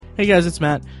Hey guys, it's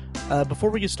Matt.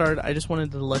 Before we get started, I just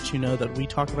wanted to let you know that we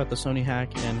talk about the Sony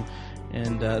hack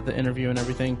and the interview and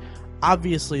everything.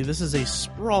 Obviously, this is a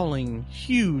sprawling,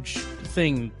 huge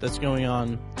thing that's going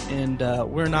on, and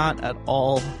we're not at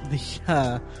all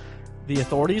the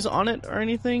authorities on it or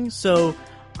anything. So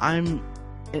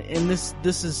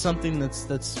this is something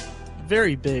that's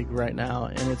very big right now,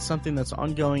 and it's something that's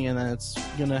ongoing, and it's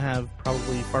going to have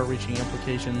probably far-reaching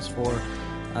implications for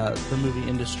the movie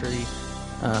industry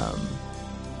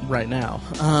right now.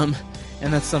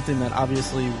 And that's something that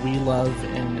obviously we love,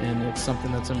 and it's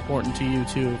something that's important to you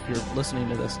too if you're listening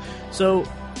to this. So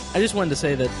I just wanted to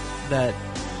say that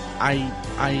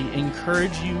I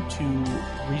encourage you to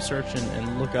research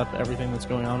and look up everything that's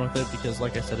going on with it, because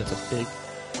like I said, it's a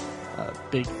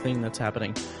big thing that's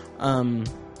happening.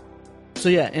 So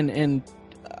yeah, and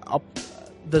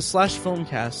the Slash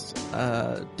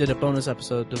Filmcast did a bonus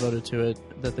episode devoted to it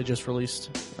that they just released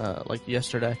like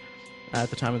yesterday at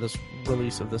the time of this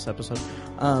release of this episode.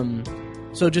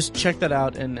 So just check that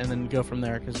out and then go from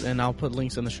there, and I'll put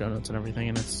links in the show notes and everything,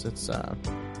 and it's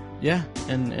yeah,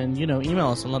 and email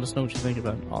us and let us know what you think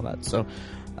about all that. So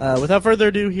without further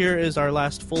ado, here is our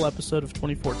last full episode of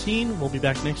 2014. We'll be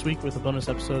back next week with a bonus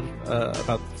episode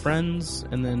about Friends,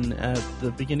 and then at the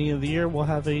beginning of the year we'll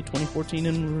have a 2014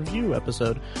 in review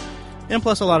episode, and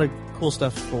plus a lot of cool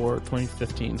stuff for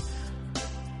 2015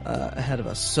 ahead of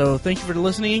us. So thank you for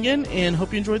listening again, and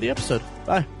hope you enjoyed the episode.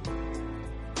 Bye.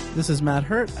 This is Matt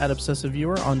Hurt at Obsessive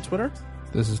Viewer on Twitter.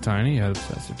 This is Tiny at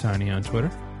Obsessive Tiny on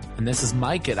Twitter. And this is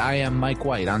Mike at I Am Mike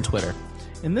White on Twitter.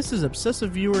 And this is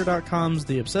ObsessiveViewer.com's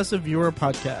The Obsessive Viewer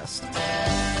Podcast.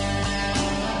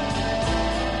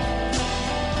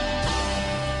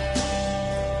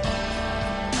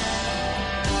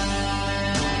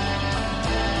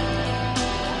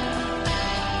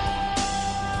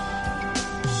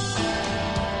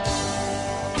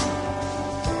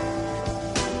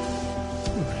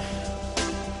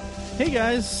 Hey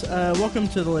guys, welcome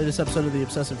to the latest episode of The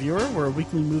Obsessive Viewer. We're a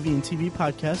weekly movie and TV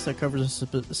podcast that covers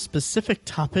a specific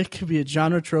topic, be it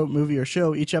genre, trope, movie, or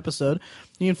show each episode.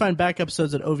 You can find back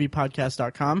episodes at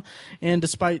ovpodcast.com. And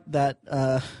despite that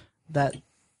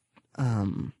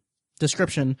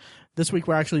description, this week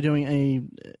we're actually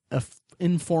doing a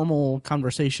informal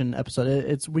conversation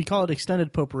episode. We call it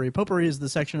Extended Potpourri. Potpourri is the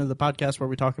section of the podcast where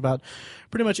we talk about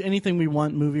pretty much anything we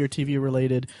want, movie or TV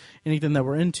related, anything that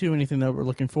we're into, anything that we're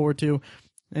looking forward to,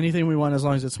 anything we want as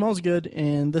long as it smells good.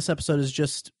 And this episode is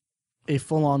just a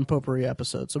full-on potpourri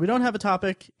episode. So we don't have a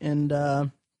topic, and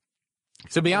to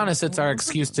be honest, it's our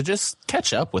excuse to just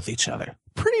catch up with each other.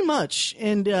 Pretty much,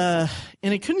 and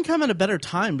it couldn't come at a better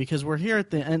time, because we're here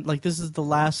at the end. Like, this is the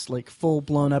last full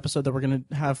blown episode that we're going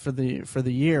to have for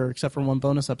the year, except for one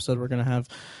bonus episode we're going to have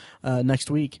next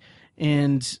week.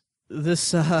 And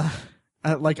this,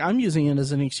 I'm using it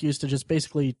as an excuse to just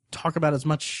basically talk about as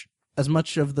much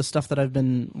of the stuff that I've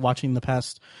been watching the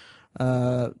past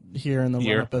here in the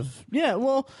run-up of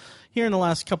here in the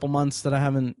last couple months that I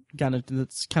haven't gotten to,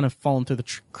 that's kind of fallen through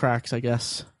the cracks, I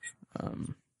guess.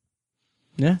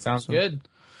 Yeah. Sounds good.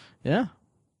 Yeah.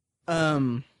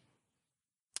 I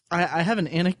have an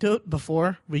anecdote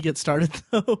before we get started,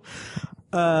 though.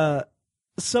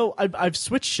 So I've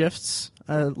switched shifts.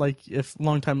 If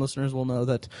longtime listeners will know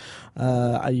that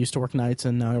I used to work nights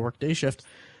and now I work day shift.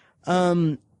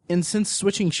 And since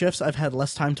switching shifts, I've had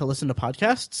less time to listen to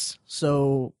podcasts.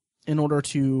 So in order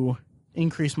to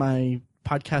increase my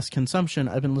podcast consumption,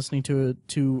 I've been listening to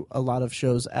a lot of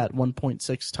shows at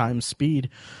 1.6 times speed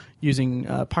using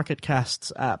Pocket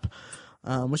Casts app,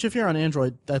 which if you're on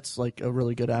Android, that's a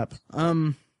really good app.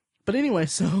 But anyway,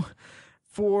 so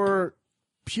for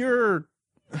pure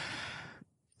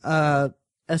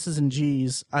S's and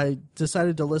G's, I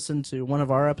decided to listen to one of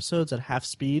our episodes at half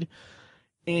speed,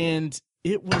 and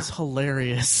it was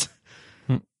hilarious.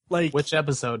 Which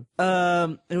episode?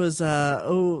 It was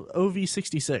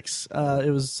OV087.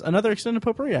 It was another extended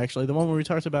potpourri, actually, the one where we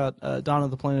talked about Dawn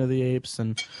of the Planet of the Apes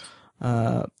and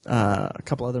a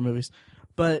couple other movies.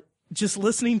 But just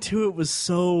listening to it was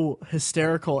so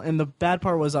hysterical. And the bad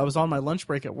part was I was on my lunch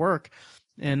break at work,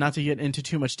 and not to get into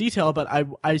too much detail, but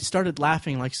I started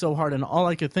laughing so hard, and all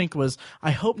I could think was,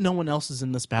 I hope no one else is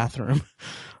in this bathroom.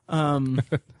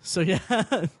 So yeah.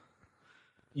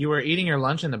 You were eating your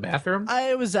lunch in the bathroom?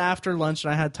 It was after lunch,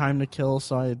 and I had time to kill,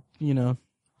 so I,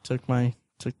 took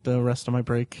the rest of my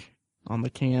break on the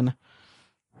can.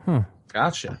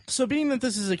 Gotcha. So being that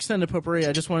this is extended potpourri,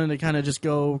 I just wanted to kind of just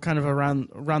go kind of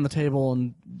around the table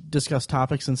and discuss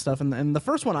topics and stuff. And the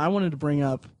first one I wanted to bring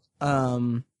up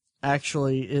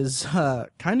actually is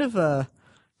kind of a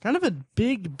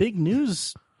big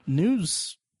news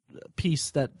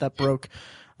piece that broke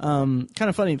Kind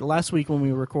of funny. Last week when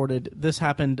we recorded, this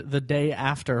happened the day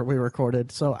after we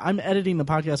recorded. So I'm editing the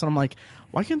podcast and I'm like,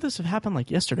 why can't this have happened like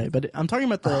yesterday? But I'm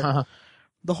talking about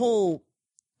the whole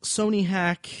Sony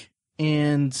hack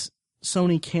and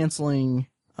Sony canceling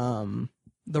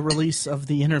the release of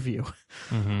the interview.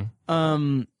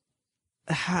 Mm-hmm.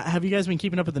 Have you guys been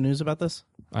keeping up with the news about this?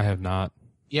 I have not.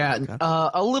 Yeah, Okay.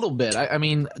 a little bit. I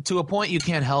mean, to a point you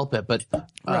can't help it, but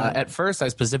Right. at first I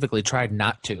specifically tried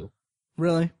not to.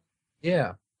 Really?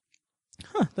 Yeah.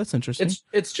 Huh, that's interesting.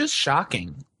 It's just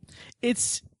shocking.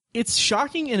 It's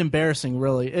shocking and embarrassing,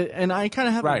 really. And I kind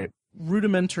of have a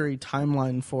rudimentary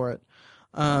timeline for it.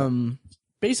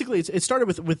 Basically, it started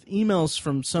with emails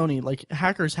from Sony. Like,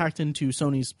 hackers hacked into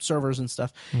Sony's servers and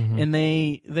stuff, and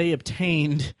they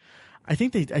obtained. I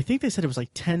think they said it was like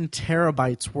 10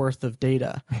 terabytes worth of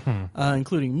data,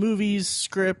 including movies,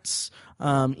 scripts,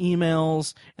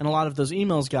 emails, and a lot of those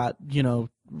emails got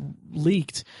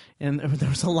leaked, and there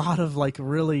was a lot of like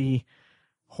really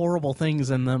horrible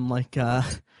things in them, like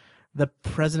the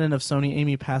president of Sony,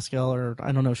 Amy Pascal, or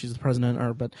I don't know if she's the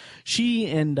president, but she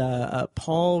and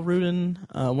Paul Rudin,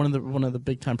 one of the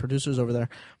big time producers over there,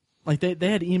 like they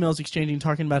had emails exchanging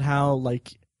talking about how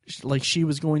like she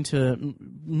was going to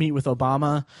meet with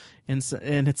Obama,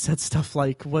 and it said stuff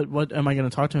like, what am I going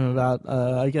to talk to him about?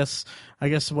 I guess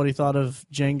what he thought of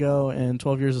Django and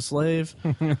 12 Years a Slave.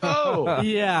 Oh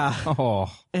Yeah.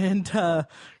 Oh. And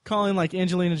calling like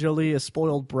Angelina Jolie a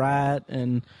spoiled brat,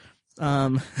 and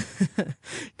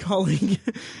calling.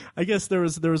 I guess there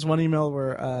was one email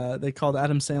where they called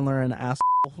Adam Sandler an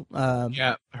asshole.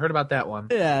 yeah, I heard about that one.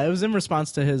 Yeah, it was in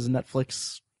response to his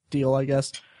Netflix deal, I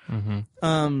guess. Mm-hmm.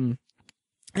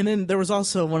 And then there was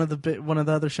also one of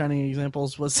the other shining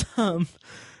examples was if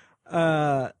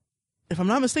I'm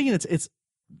not mistaken,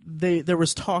 there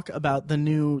was talk about the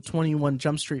new 21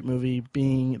 Jump Street movie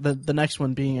being the next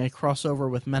one being a crossover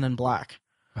with Men in Black.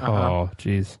 Oh,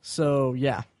 jeez. So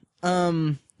yeah.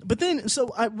 But then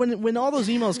when all those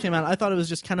emails came out, I thought it was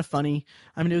just kind of funny.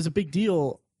 I mean, it was a big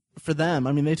deal for them.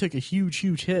 I mean, they took a huge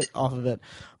hit off of it,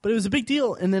 but it was a big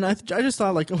deal. And then I just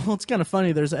thought like, well, it's kind of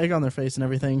funny. There's egg on their face and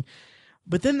everything.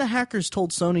 But then the hackers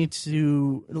told Sony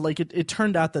to like it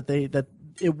turned out that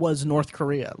it was North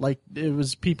Korea. Like it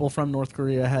was people from North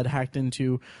Korea had hacked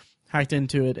into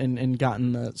it and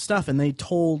gotten the stuff. And they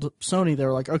told Sony, they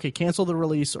were like, okay, cancel the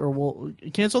release, or we'll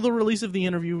cancel the release of the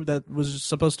interview that was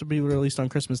supposed to be released on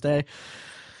Christmas Day.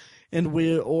 And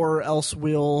or else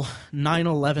we'll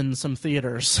 9/11 some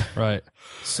theaters. Right.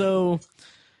 So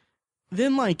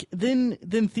then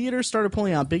theaters started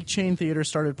pulling out. Big chain theaters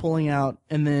started pulling out,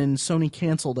 and then Sony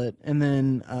canceled it. And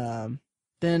then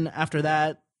after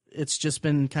that, it's just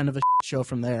been kind of a show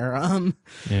from there.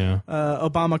 Yeah.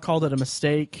 Obama called it a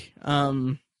mistake.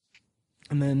 And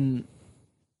then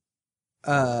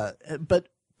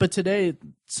but today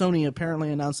Sony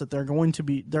apparently announced that they're going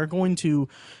to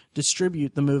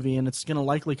distribute the movie, and it's going to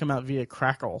likely come out via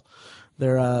Crackle,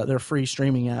 their free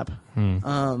streaming app.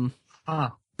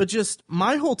 But just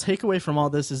my whole takeaway from all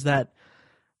this is that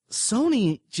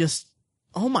Sony just,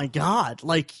 oh my God,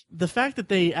 like the fact that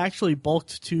they actually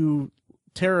bulked to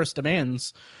terrorist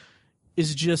demands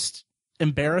is just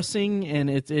embarrassing, and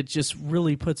it just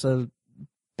really puts a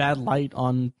bad light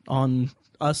on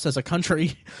us as a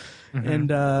country,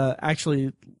 and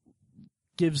actually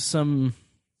gives some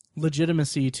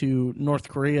legitimacy to North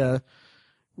Korea,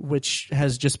 which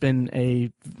has just been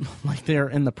they're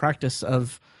in the practice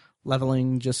of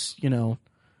leveling, just, they're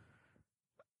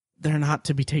not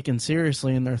to be taken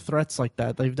seriously in their threats like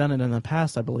that. They've done it in the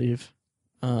past, I believe.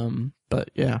 But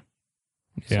yeah.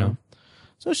 Yeah.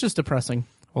 So it's just depressing.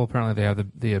 Well, apparently they have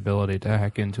the ability to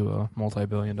hack into a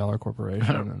multi-billion-dollar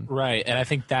corporation. And, Right, and I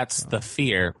think that's the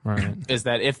fear, right. is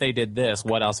that if they did this,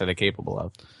 what else are they capable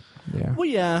of? Yeah. Well,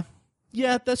 yeah.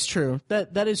 Yeah, that's true.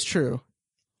 That is true.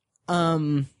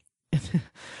 But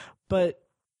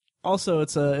also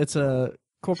it's a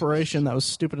corporation that was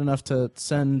stupid enough to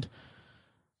send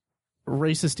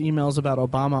racist emails about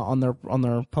Obama on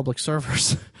their public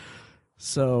servers.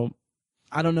 So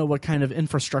I don't know what kind of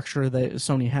infrastructure that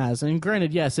Sony has. And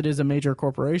granted, yes, it is a major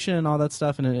corporation and all that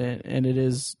stuff, and it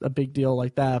is a big deal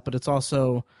like that. But it's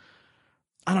also,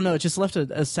 I don't know, it just left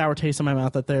a sour taste in my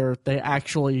mouth that they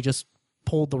actually just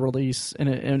pulled the release,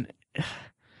 and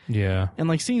Yeah. And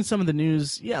like seeing some of the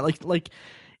news, yeah, like,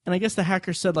 and I guess the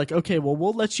hacker said like, okay, well,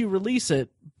 we'll let you release it,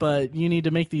 but you need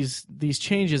to make these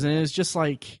changes, and it's just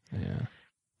like,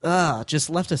 just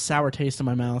left a sour taste in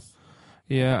my mouth.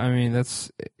 Yeah, I mean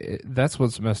that's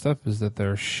what's messed up, is that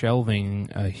they're shelving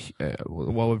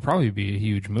what would probably be a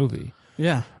huge movie.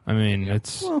 Yeah, I mean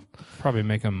it's probably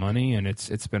making money, and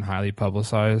it's been highly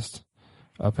publicized.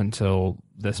 up until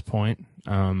this point.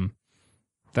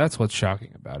 That's what's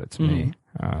shocking about it to me.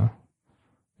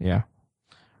 Yeah.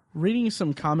 Reading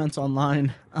some comments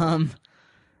online,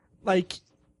 like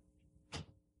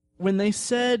when they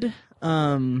said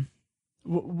when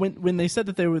they said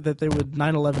that they would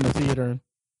 9/11 the theater,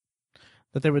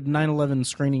 that they would 9/11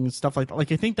 screening and stuff like that.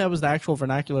 Like I think that was the actual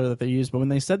vernacular that they used. But when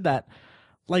they said that,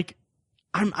 like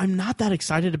I'm not that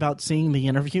excited about seeing the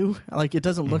interview. Like it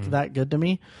doesn't look that good to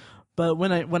me. But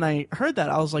when I heard that,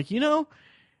 I was like,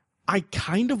 I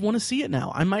kind of want to see it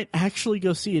now. I might actually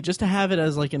go see it just to have it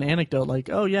as like an anecdote. Like,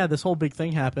 oh yeah, this whole big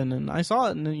thing happened, and I saw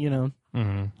it, and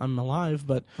I'm alive.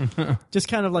 But just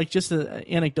kind of like just to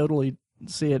anecdotally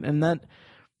see it, and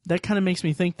that kind of makes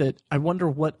me think that I wonder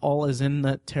what all is in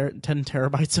that 10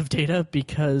 terabytes of data,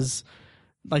 because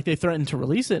like they threatened to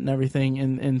release it and everything,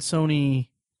 and Sony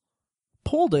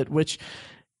pulled it, which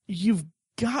you've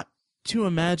got to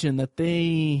imagine that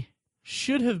they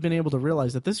should have been able to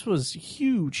realize that this was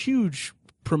huge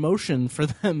promotion for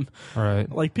them.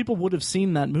 Right. Like people would have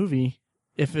seen that movie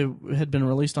if it had been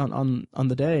released on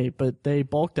the day, but they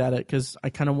balked at it because I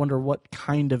kind of wonder what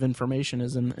kind of information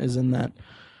is in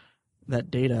that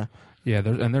data. Yeah,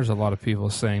 there's a lot of people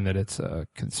saying that it's a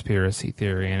conspiracy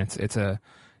theory, and it's a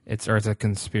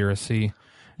conspiracy,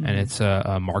 and it's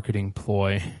a marketing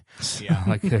ploy. Yeah,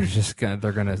 like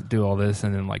they're gonna do all this,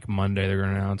 and then like Monday they're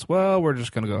gonna announce, well, we're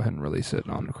just gonna go ahead and release it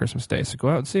on Christmas Day, so go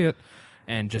out and see it,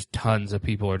 and just tons of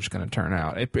people are just gonna turn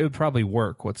out. It would probably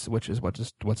work, which is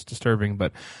what's disturbing,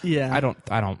 but yeah, I don't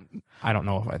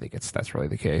know if I think that's really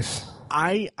the case.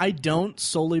 I don't,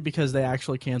 solely because they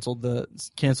actually canceled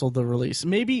the release.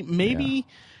 Maybe. Yeah.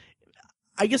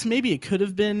 I guess maybe it could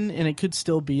have been, and it could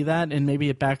still be that, and maybe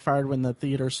it backfired when the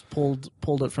theaters pulled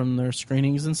it from their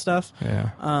screenings and stuff.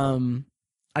 Yeah.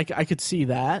 I could see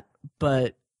that,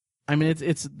 but I mean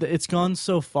it's gone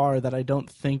so far that I don't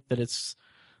think that it's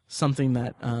something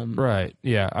that. Right.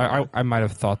 Yeah. I might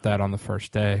have thought that on the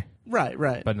first day.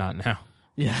 Right. But not now.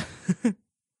 Yeah.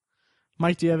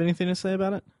 Mike, do you have anything to say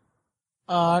about it?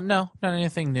 No, not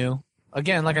anything new.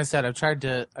 Again, like I said, I've tried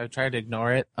to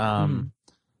ignore it.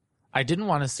 I didn't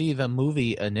want to see the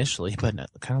movie initially, but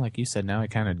kind of like you said, now I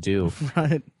kind of do.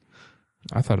 Right.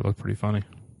 I thought it looked pretty funny.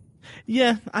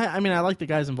 Yeah, I mean, I like the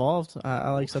guys involved.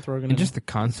 I like Seth Rogen. And just the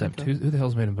concept. Who the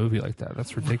hell's made a movie like that?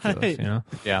 That's ridiculous, right.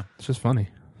 Yeah. It's just funny.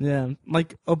 Yeah,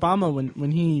 like Obama,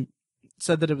 when he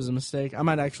said that it was a mistake, I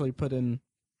might actually put in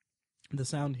the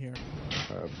sound here.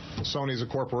 Sony's a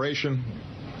corporation.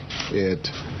 It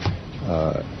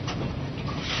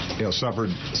suffered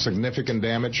significant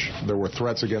damage. There were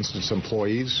threats against its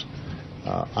employees.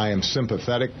 I am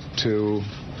sympathetic to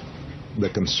the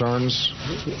concerns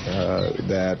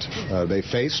that they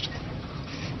faced.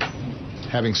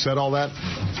 Having said all that,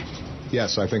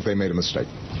 yes, I think they made a mistake.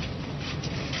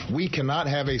 We cannot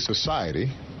have a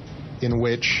society in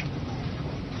which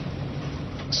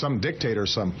some dictator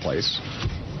someplace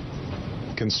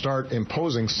can start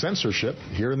imposing censorship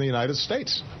here in the United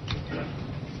States.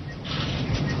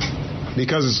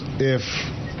 Because if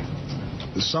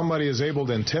somebody is able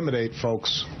to intimidate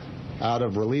folks out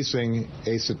of releasing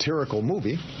a satirical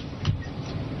movie,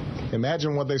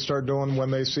 imagine what they start doing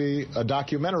when they see a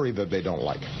documentary that they don't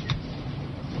like,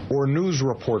 or news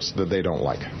reports that they don't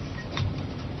like.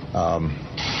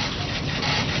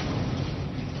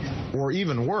 Or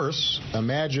even worse,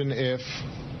 imagine if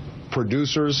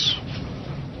producers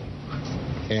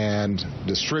and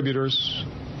distributors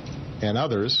and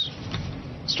others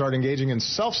start engaging in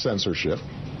self-censorship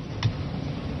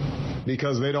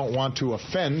because they don't want to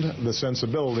offend the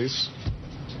sensibilities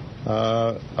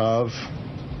of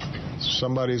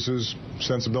somebody whose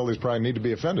sensibilities probably need to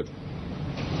be offended.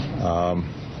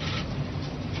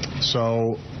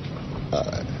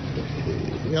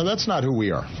 That's not who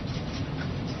we are.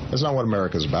 That's not what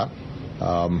America's about.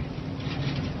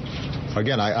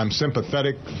 Again, I'm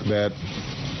sympathetic that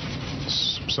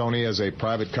Sony, as a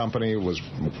private company, was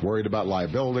worried about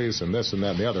liabilities and this and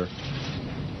that and the other.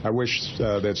 I wish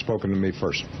they'd spoken to me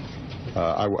first.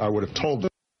 I would have told them,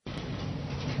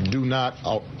 do not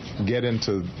get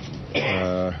into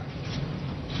a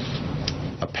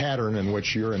pattern in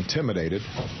which you're intimidated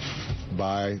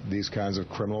by these kinds of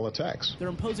criminal attacks. They're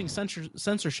imposing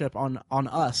censorship on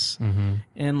us,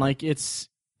 and like it's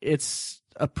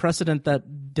a precedent that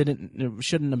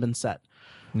shouldn't have been set.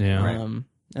 Yeah, right.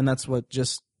 And that's what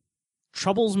just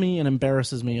troubles me and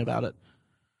embarrasses me about it.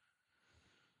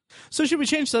 So should we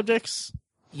change subjects?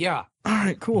 Yeah. All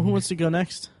right, cool. Who wants to go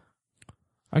next?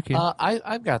 Okay.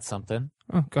 I've got something.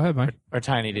 Oh, go ahead, Mike. Or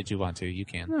Tiny, did you want to? You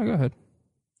can. No, go ahead.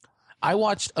 I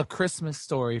watched A Christmas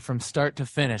Story from start to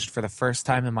finish for the first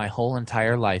time in my whole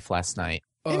entire life last night.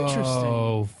 Interesting.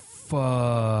 Oh,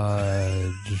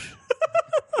 fudge.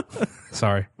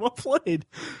 Sorry. Well played.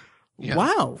 Yeah.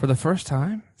 Wow. For the first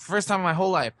time? First time in my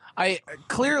whole life. I've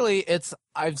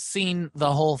seen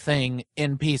the whole thing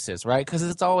in pieces, right? Because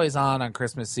it's always on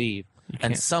Christmas Eve,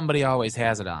 and somebody always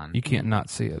has it on. You can't not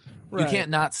see it. Right. You can't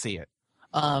not see it.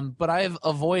 But I've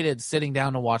avoided sitting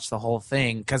down to watch the whole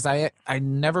thing because I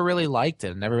never really liked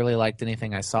it. Never really liked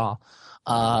anything I saw.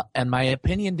 And my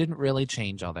opinion didn't really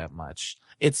change all that much.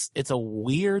 It's a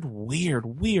weird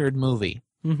movie.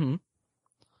 Mm-hmm.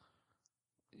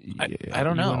 I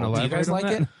don't know. Do you guys like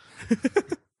it?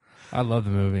 I love the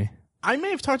movie. I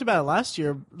may have talked about it last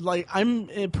year. Like, I'm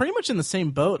pretty much in the same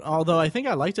boat, although I think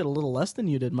I liked it a little less than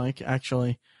you did, Mike,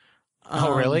 actually.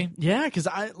 Oh, really? Yeah, because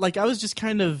I was just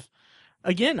kind of,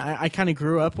 again, I kind of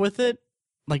grew up with it,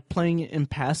 like playing it in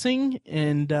passing.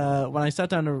 And when I sat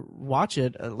down to watch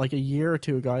it, like a year or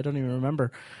two ago, I don't even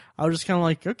remember, I was just kind of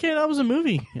like, okay, that was a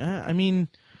movie. Yeah, I mean,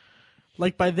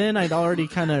 like by then I'd already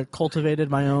kind of cultivated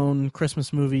my own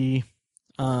Christmas movie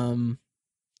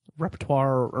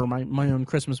repertoire, or my own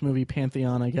Christmas movie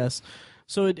pantheon, I guess.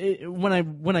 So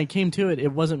when I came to it,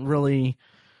 it wasn't really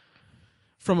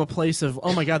from a place of,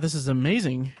 oh my God, this is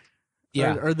amazing.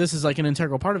 Yeah. Or this is like an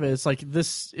integral part of it. It's like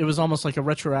this, it was almost like a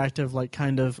retroactive, like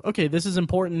kind of, okay, this is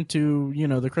important to,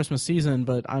 the Christmas season,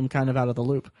 but I'm kind of out of the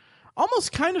loop.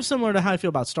 Almost kind of similar to how I feel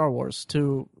about Star Wars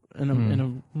in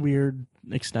a weird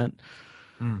extent.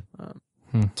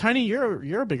 Tiny,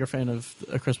 you're a bigger fan of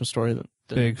A Christmas Story than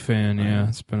Big fan, yeah.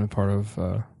 It's been a part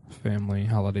of family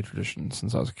holiday tradition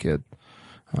since I was a kid.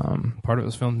 Part of it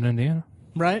was filmed in Indiana.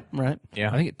 Right.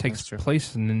 Yeah. I think it takes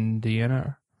place in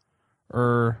Indiana.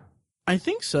 I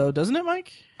think so, doesn't it,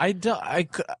 Mike? I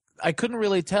couldn't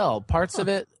really tell. Parts of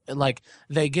it, like,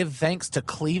 they give thanks to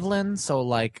Cleveland, so,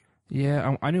 like...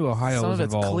 Yeah, I knew Ohio was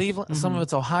involved. Some of it's Cleveland, some of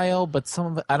it's Ohio, but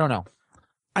some of it, I don't know.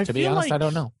 To be honest, I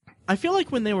don't know. I feel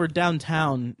like when they were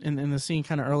downtown in the scene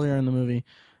kind of early in the movie,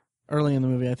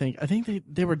 I think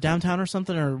they were downtown or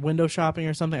something, or window shopping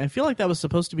or something. I feel like that was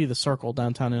supposed to be the Circle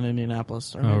downtown in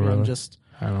Indianapolis. Or maybe really?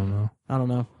 I don't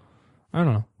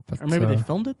know. But, or maybe they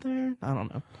filmed it there? I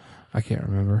don't know. I can't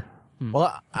remember.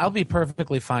 Well, I'll be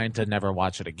perfectly fine to never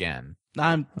watch it again.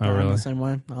 I'm really? the same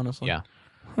way, honestly. Yeah.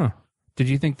 Huh. Did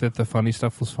you think that the funny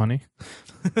stuff was funny?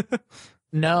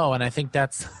 No, and I think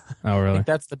that's Oh, really? I think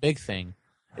that's the big thing.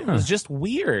 It was just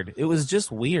weird.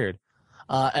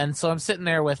 And so I'm sitting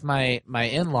there with my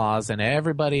in-laws, and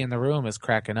everybody in the room is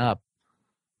cracking up.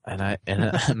 And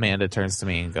Amanda turns to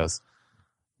me and goes,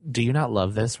 "Do you not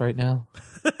love this right now?"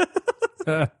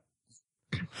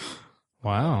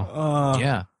 Wow.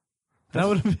 Yeah. That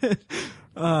would have been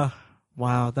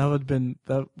wow, that would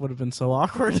have been so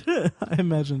awkward. I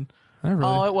imagine.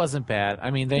 Oh, it wasn't bad. I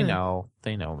mean, they know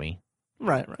me.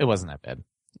 Right. It wasn't that bad.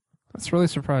 That's really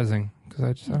surprising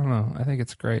because I don't know. I think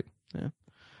it's great. Yeah.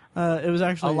 It was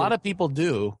actually A lot of people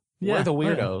do. Yeah, We're the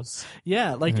weirdos.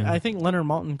 Yeah, like I think Leonard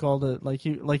Maltin called it like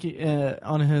he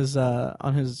on his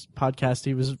podcast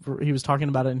he was talking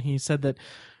about it, and he said that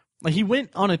like he went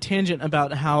on a tangent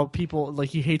about how people like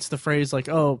he hates the phrase like,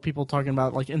 oh, people talking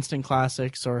about like instant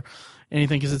classics or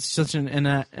anything because it's such an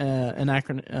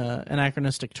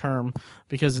anachronistic term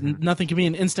because nothing can be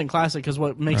an instant classic because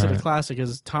what makes it a classic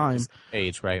is time.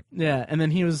 Age, right? Yeah, and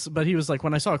then he was like,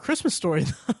 when I saw A Christmas Story,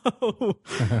 though,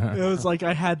 it was like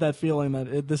I had that feeling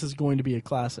that this is going to be a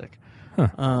classic.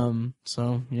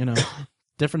 So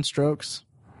different strokes.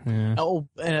 Yeah. Oh,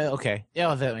 okay. Yeah,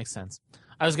 well, that makes sense.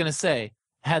 I was gonna say,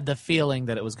 had the feeling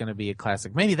that it was going to be a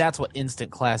classic. Maybe that's what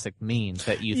instant classic means,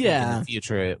 that you think in the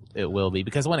future it will be.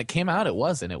 Because when it came out, it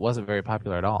wasn't very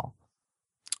popular at all.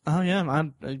 Oh, yeah.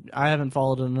 I haven't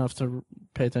followed it enough to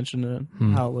pay attention to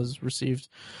how it was received.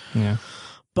 Yeah.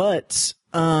 But,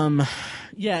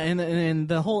 yeah, and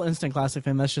the whole instant classic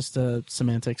thing, that's just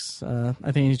semantics. I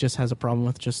think he just has a problem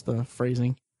with just the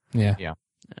phrasing. Yeah. Yeah.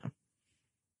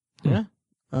 Yeah.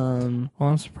 Well,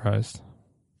 I'm surprised.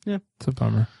 Yeah. It's a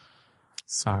bummer.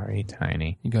 Sorry,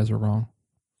 Tiny. You guys are wrong.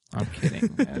 I'm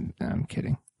kidding. I'm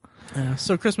kidding. Yeah.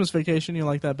 So Christmas Vacation, you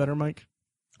like that better, Mike?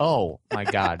 Oh my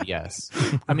God, yes.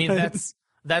 I mean, that's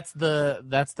the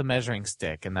measuring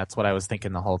stick, and that's what I was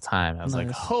thinking the whole time. I was like,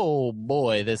 oh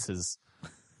boy, this is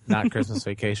not Christmas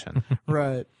Vacation.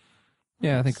 Right.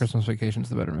 Yeah, I think Christmas Vacation's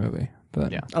the better movie.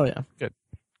 But Yeah. Oh, yeah. Good.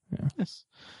 Yeah. Yes.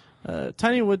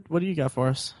 Tiny, what do you got for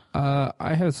us?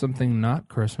 I have something not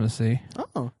Christmassy.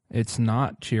 Oh. It's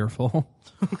not cheerful.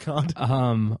 Oh, God.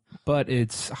 But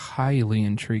it's highly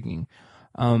intriguing.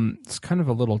 It's kind of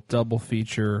a little double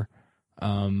feature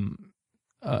documentaries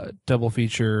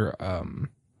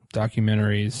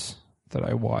that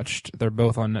I watched. They're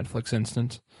both on Netflix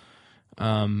Instant.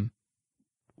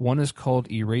 one is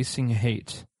called Erasing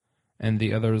Hate, and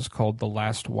the other is called The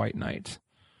Last White Knight.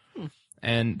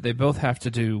 And they both have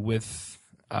to do with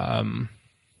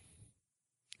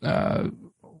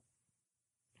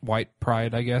white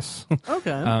pride, I guess.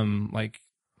 Okay. Like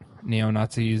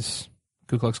neo-Nazis,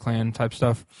 Ku Klux Klan type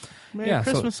stuff. Merry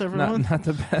Christmas, everyone. Not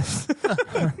the best,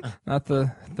 not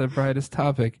the brightest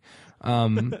topic.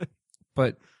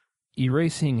 But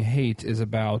Erasing Hate is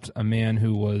about a man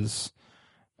who was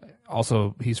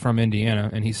also, he's from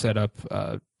Indiana, and he set up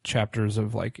chapters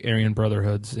of like Aryan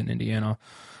Brotherhoods in Indiana.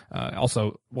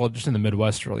 Also, well, just in the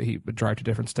Midwest, really, he would drive to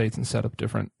different states and set up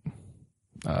different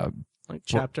like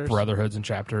chapters, brotherhoods and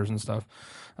chapters and stuff.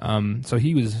 So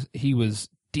he was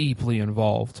deeply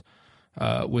involved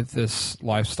with this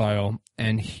lifestyle,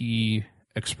 and he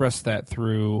expressed that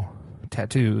through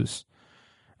tattoos.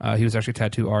 He was actually a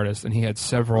tattoo artist, and he had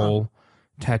several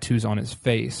tattoos on his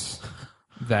face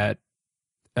that,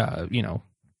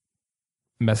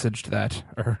 messaged that,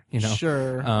 or,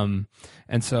 Sure.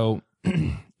 And so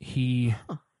he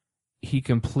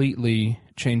completely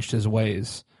changed his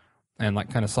ways and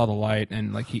like kind of saw the light,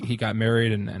 and like he got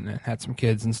married and had some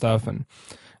kids and stuff, and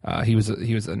he was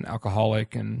an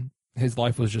alcoholic, and his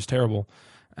life was just terrible,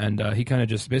 and he kind of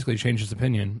just basically changed his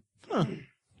opinion.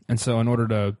 And so in order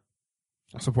to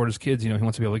support his kids, he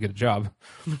wants to be able to get a job,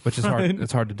 which is hard.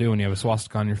 It's hard to do when you have a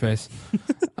swastika on your face.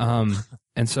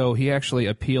 And so he actually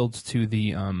appealed to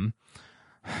the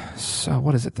so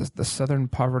what is it? The Southern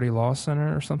Poverty Law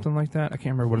Center or something like that. I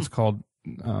can't remember what it's called.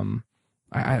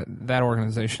 That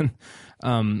organization,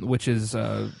 which is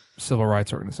a civil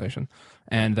rights organization,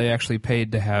 and they actually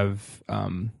paid to have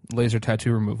laser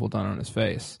tattoo removal done on his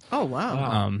face. Oh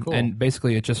wow! Cool. And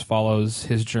basically, it just follows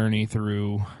his journey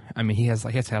through. I mean, he has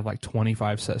to have like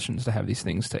 25 sessions to have these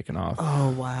things taken off.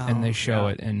 Oh wow! And they show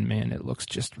it, and man, it looks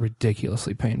just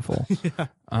ridiculously painful.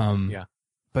 Yeah.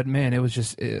 But man, it was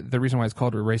just the reason why it's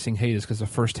called Erasing Hate is because the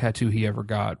first tattoo he ever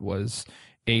got was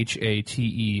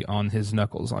HATE on his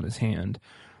knuckles on his hand.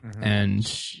 Mm-hmm.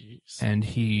 And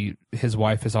his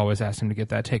wife has always asked him to get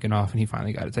that taken off, and he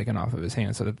finally got it taken off of his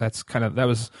hand. So that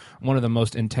was one of the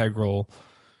most integral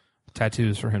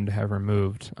tattoos for him to have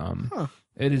removed.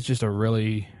 It is just a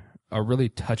really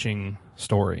touching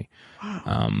story.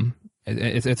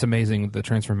 It's amazing the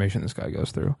transformation this guy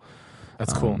goes through.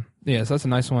 That's cool. Yeah, so that's a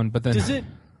nice one. But then does it?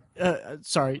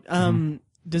 Sorry.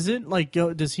 Does it like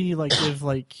go? Does he like give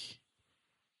like?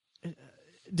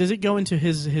 Does it go into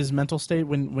his mental state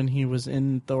when he was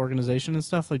in the organization and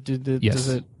stuff? Like, yes. Does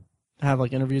it have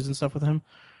like interviews and stuff with him?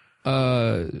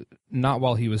 Not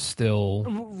while he was still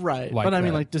right. Like but I that.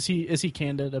 mean, like, is he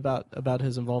candid about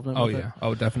his involvement? Oh with yeah. it?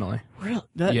 Oh definitely. Really?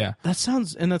 Yeah. That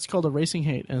sounds, and that's called Erasing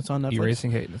Hate, and it's on Netflix.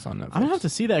 Erasing Hate, and it's on Netflix. I'm gonna have to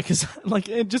see that because, like,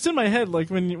 just in my head, like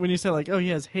when you say like, oh, he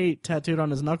has hate tattooed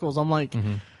on his knuckles, I'm like,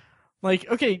 like,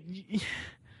 okay,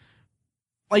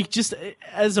 like just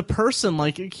as a person,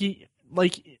 like he,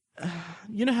 like,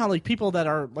 you know how like people that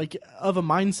are like of a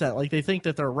mindset, like they think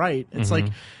that they're right. It's like,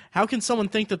 how can someone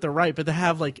think that they're right, but they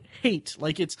have like hate?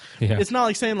 Like it's not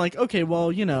like saying like, okay,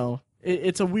 well,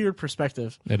 it's a weird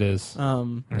perspective. It is.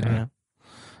 Yeah.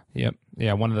 Yep.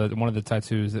 Yeah. One of the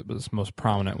tattoos that was most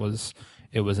prominent was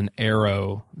an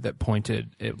arrow that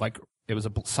pointed it was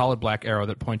a solid black arrow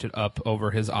that pointed up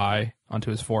over his eye onto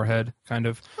his forehead. Kind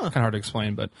of hard to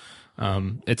explain, but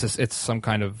it's some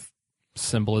kind of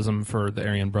symbolism for the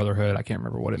Aryan Brotherhood. I can't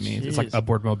remember what it means. Jeez. It's like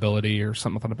upward mobility or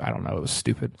something. I don't know. It was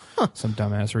stupid, some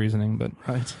dumbass reasoning, but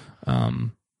right.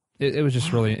 It was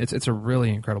just really it's a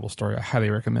really incredible story. I highly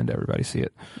recommend everybody see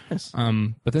it. Yes.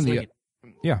 But then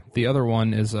the other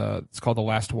one is it's called The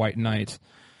Last White Knight,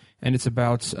 and it's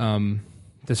about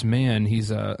this man. He's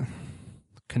a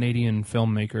Canadian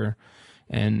filmmaker,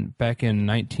 and back in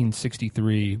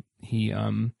 1963 he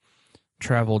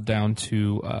traveled down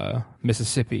to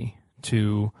Mississippi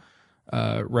to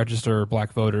register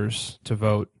black voters to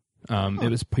vote.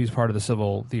 He's part of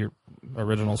the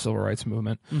original civil rights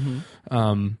movement.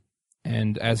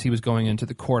 And as he was going into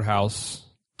the courthouse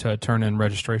to turn in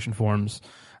registration forms,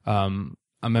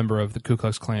 a member of the Ku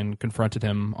Klux Klan confronted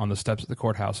him on the steps of the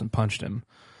courthouse and punched him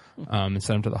and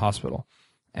sent him to the hospital.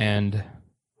 And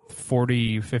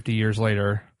 40, 50 years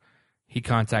later, he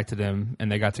contacted him,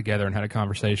 and they got together and had a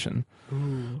conversation.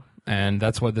 Ooh. And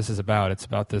that's what this is about. It's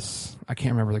about this. I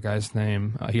can't remember the guy's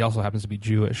name. He also happens to be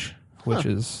Jewish, which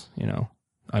is,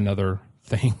 another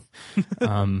thing.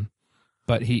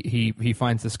 But he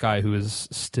finds this guy who is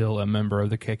still a member of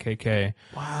the KKK.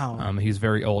 Wow. He's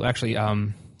very old. Actually,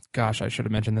 gosh, I should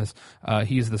have mentioned this.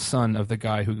 He's the son of the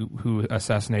guy who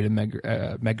assassinated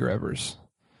Medgar Evers.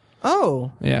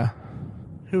 Oh. Yeah.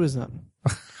 Who is that?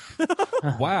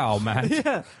 Wow, Matt.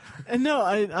 Yeah. And no,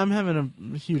 I'm having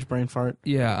a huge brain fart.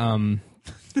 Yeah.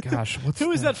 Gosh,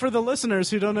 Who is that for the listeners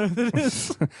who don't know who that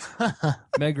is?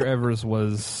 Medgar Evers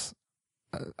was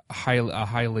a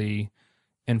highly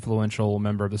influential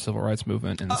member of the civil rights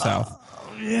movement in the South.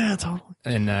 Yeah, totally.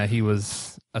 And he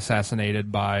was assassinated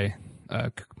by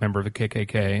a member of the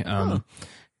KKK.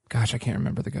 Gosh, I can't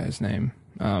remember the guy's name.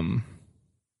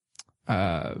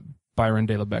 Byron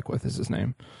De La Beckwith is his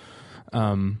name.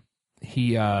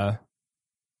 He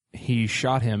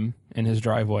shot him in his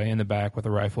driveway in the back with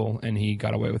a rifle, and he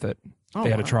got away with it. They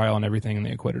had a trial and everything, and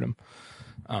they acquitted him.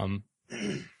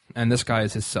 And this guy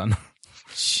is his son.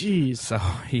 Jeez. So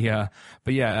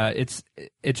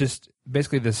it's just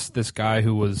basically this guy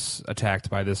who was attacked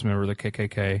by this member of the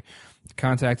KKK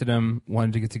contacted him,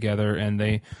 wanted to get together, and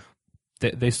they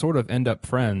sort of end up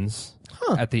friends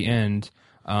at the end.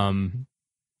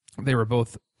 They were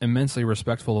both immensely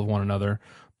respectful of one another,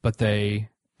 but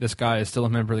this guy is still a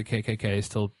member of the KKK,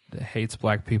 still hates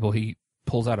black people. He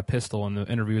pulls out a pistol in the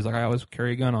interview. He's like, I always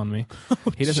carry a gun on me.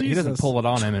 He doesn't pull it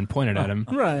on him and point it at him.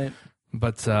 Right.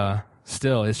 But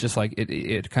still, it's just like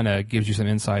it kind of gives you some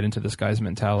insight into this guy's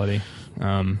mentality.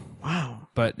 Wow.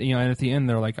 But and at the end,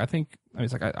 they're like, I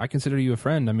consider you a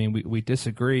friend. I mean, we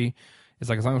disagree. It's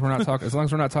like as long as we're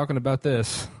not talking about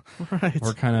this, right?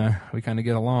 we kind of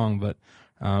get along. But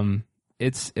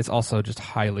it's also just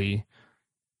highly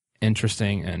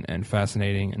interesting and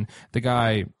fascinating. And the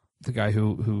guy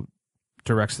who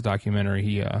directs the documentary,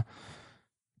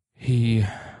 he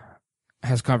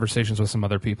has conversations with some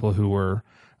other people who were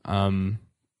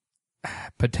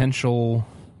potential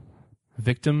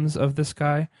victims of this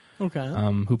guy. Okay.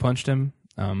 Who punched him.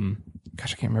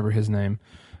 Gosh, I can't remember his name.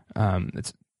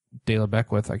 It's De La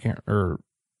Beckwith. I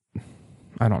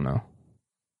don't know.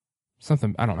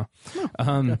 Something, I don't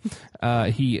know.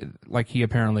 He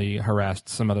apparently harassed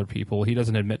some other people. He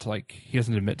doesn't admit to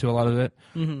a lot of it,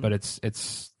 but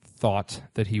it's thought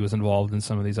that he was involved in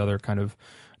some of these other kind of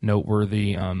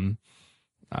noteworthy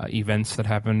events that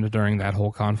happened during that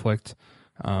whole conflict.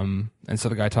 And so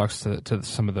the guy talks to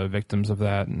some of the victims of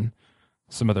that and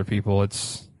some other people.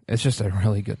 It's just a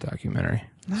really good documentary.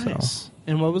 Nice. So,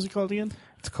 and what was it called again?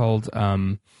 It's called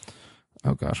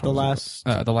oh gosh, The Last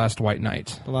White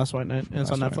Knight. The Last White Knight. And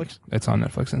it's on Netflix? It's on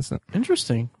Netflix Instant.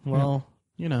 Interesting. Well,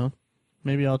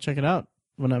 maybe I'll check it out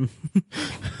when I'm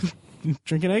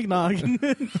drinking eggnog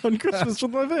on Christmas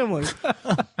with my family.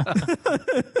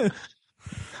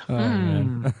 Oh,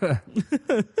 man.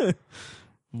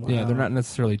 Wow. Yeah, they're not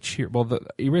necessarily Well, the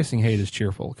Erasing Hate is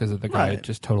cheerful because the guy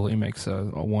just totally makes a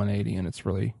 180, and it's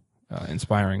really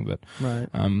inspiring. But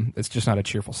it's just not a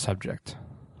cheerful subject.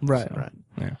 Right. So, right.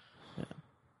 Yeah.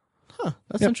 Huh.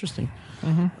 That's interesting.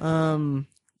 Mm-hmm.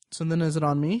 So then, is it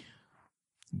on me?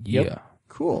 Yeah. Yep.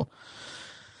 Cool.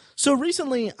 So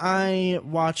recently, I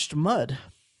watched Mud.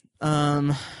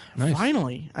 Nice.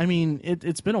 Finally, I mean,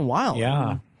 it's been a while.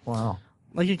 Yeah. Wow.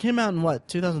 Like it came out in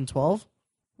 2012.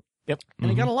 Yep. And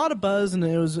it got a lot of buzz, and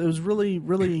it was really,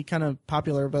 really kind of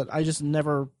popular, but I just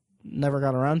never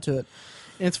got around to it.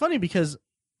 And it's funny because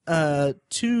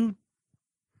two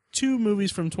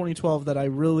movies from 2012 that I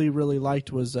really, really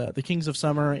liked was The Kings of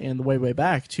Summer and The Way, Way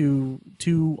Back, two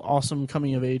awesome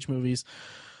coming-of-age movies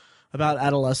about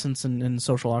adolescence and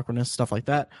social awkwardness, stuff like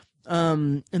that.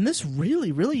 And this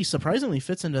really, really surprisingly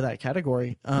fits into that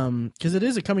category because it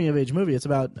is a coming-of-age movie. It's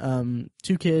about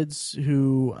two kids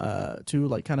two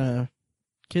kind of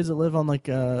kids that live on like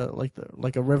a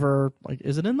river. Like,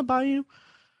 is it in the bayou?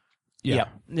 Yeah.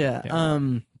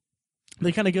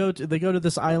 They kind of go to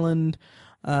this island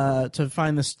to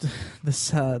find this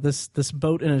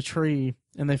boat in a tree,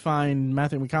 and they find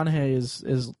Matthew McConaughey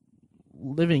is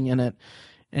living in it.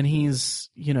 And he's,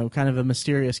 kind of a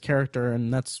mysterious character,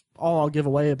 and that's all I'll give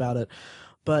away about it.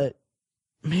 But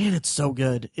man, it's so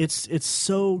good. It's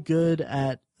so good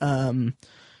at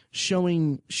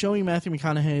showing Matthew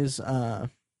McConaughey's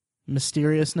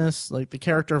mysteriousness. Like the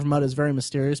character of Mud is very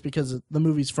mysterious because the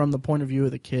movie's from the point of view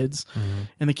of the kids,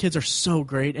 and the kids are so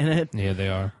great in it. Yeah, they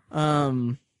are.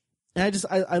 And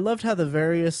I loved how the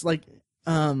various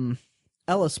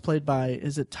Ellis, played by,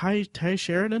 is it Ty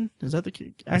Sheridan? Is that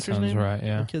the actor's name? Right,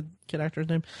 yeah. The kid actor's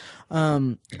name.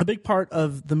 A big part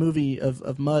of the movie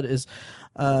of Mud is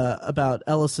about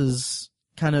Ellis's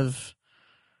kind of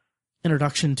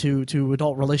introduction to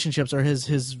adult relationships, or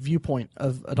his viewpoint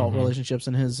of adult relationships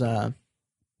and his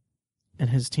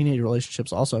teenage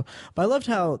relationships also. But I loved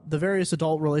how the various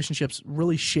adult relationships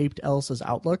really shaped Ellis's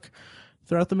outlook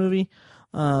throughout the movie.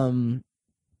 And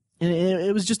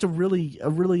it was just a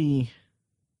really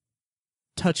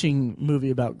touching movie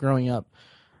about growing up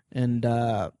and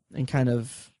kind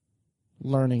of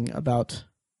learning about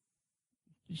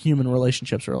human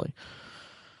relationships, really.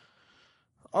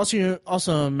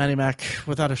 Also, Matty Mac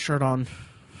without a shirt on.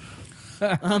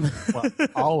 Well,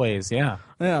 always, yeah.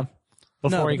 Yeah.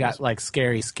 Before he got like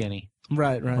scary skinny.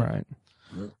 Right.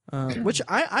 Which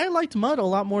I liked Mud a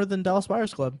lot more than Dallas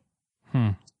Buyers Club.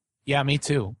 Yeah, me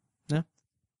too. Yeah.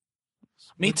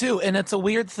 Me too. And it's a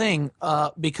weird thing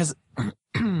because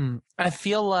I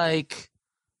feel like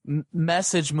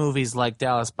message movies like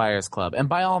Dallas Buyers Club, and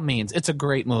by all means, it's a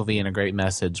great movie and a great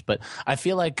message, but I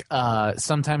feel like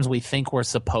sometimes we think we're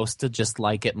supposed to just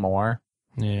like it more.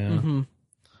 Yeah. Mm-hmm.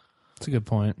 That's a good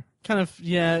point. Kind of,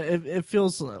 yeah, it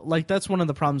feels like that's one of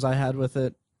the problems I had with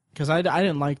it, because I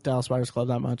didn't like Dallas Buyers Club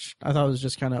that much. I thought it was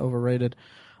just kind of overrated.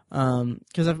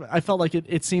 Because I felt like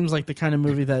it seems like the kind of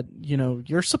movie that, you know,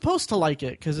 you're supposed to like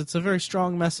it because it's a very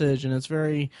strong message and it's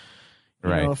very, you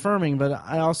know, affirming. But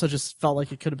I also just felt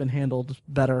like it could have been handled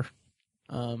better.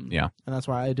 Yeah, and that's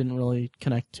why I didn't really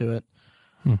connect to it.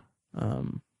 But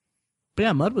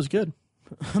yeah, Mud was good.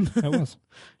 It was.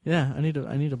 Yeah, I need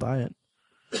to buy it.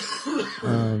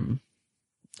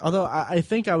 Although I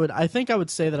think I would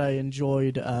say that I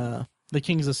enjoyed The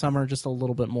Kings of Summer just a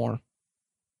little bit more.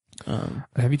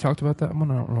 Have you talked about that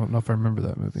one? I don't know if I remember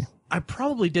that movie. I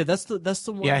probably did. That's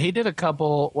the one. Yeah, he did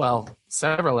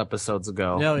several episodes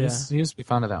ago. Oh, yeah. He used to be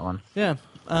fond of that one. Yeah.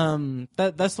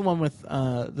 That's the one with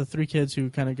the three kids who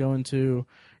kind of go into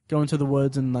the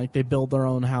woods and like they build their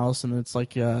own house, and it's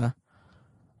like they're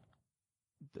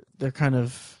kind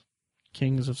of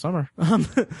kings of summer.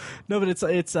 No, but it's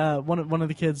one of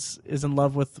the kids is in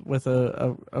love with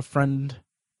a friend,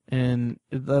 and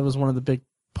that was one of the big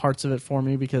parts of it for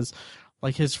me, because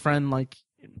like his friend, like,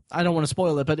 I don't want to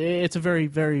spoil it, but it's a very,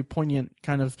 very poignant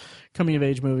kind of coming of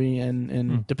age movie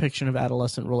and depiction of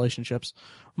adolescent relationships,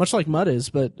 much like Mud is,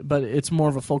 but it's more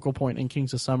of a focal point in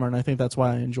Kings of Summer, and I think that's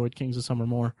why I enjoyed Kings of Summer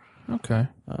more. Okay.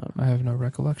 I have no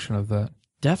recollection of that.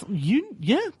 Definitely,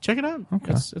 check it out.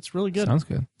 Okay, it's really good. Sounds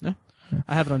good. Yeah.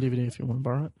 I have it on DVD if you want to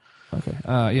borrow it. Okay.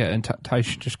 Yeah, and Ty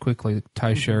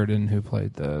Sheridan, who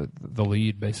played the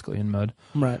lead basically in Mud.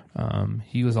 Right.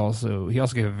 He also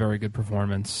gave a very good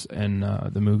performance in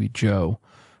the movie Joe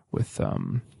with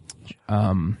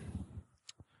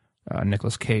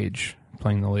Nicolas Cage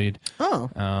playing the lead.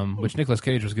 Oh. Which Nicolas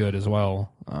Cage was good as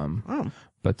well.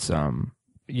 But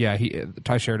yeah,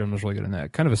 Ty Sheridan was really good in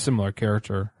that. Kind of a similar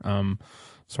character,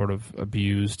 sort of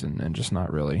abused and just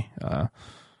not really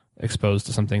exposed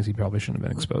to some things he probably shouldn't have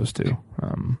been exposed to.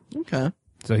 Okay.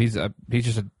 So he's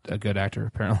just a good actor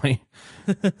apparently.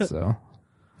 So,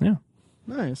 yeah.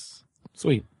 Nice.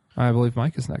 Sweet. I believe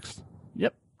Mike is next.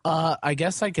 Yep. I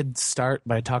guess I could start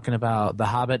by talking about The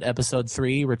Hobbit Episode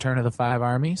 3, Return of the Five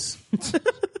Armies.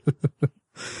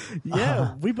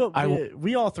 Yeah,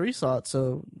 we all three saw it,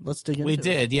 so let's dig into it. We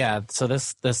did, yeah. So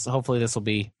this hopefully this will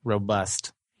be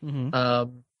robust.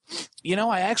 Mm-hmm. You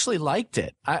know, I actually liked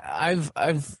it. I've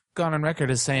gone on record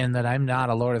as saying that I'm not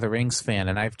a Lord of the Rings fan,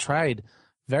 and I've tried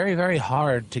very, very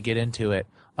hard to get into it.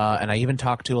 And I even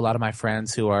talked to a lot of my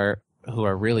friends who are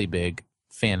really big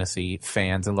fantasy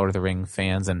fans and Lord of the Rings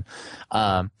fans, and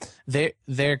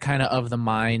they're kind of the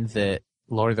mind that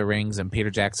Lord of the Rings and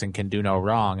Peter Jackson can do no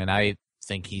wrong, and I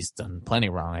think he's done plenty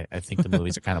wrong. I think the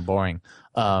movies are kind of boring,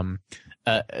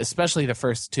 especially the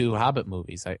first two Hobbit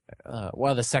movies.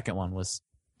 The second one was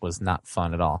not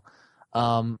fun at all.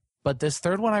 But this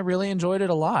third one, I really enjoyed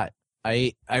it a lot.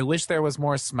 I wish there was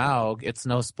more Smaug. It's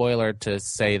no spoiler to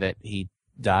say that he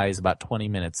dies about 20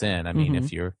 minutes in. I mean,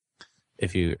 if you're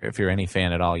any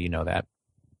fan at all, you know that.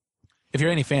 If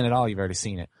you're any fan at all, you've already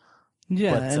seen it.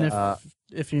 Yeah, but, and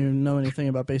if you know anything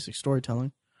about basic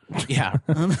storytelling. Yeah.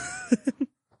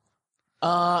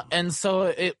 And so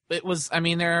it was, I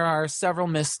mean, there are several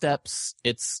missteps.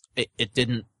 It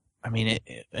didn't, I mean,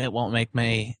 it won't make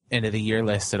my end of the year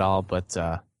list at all, but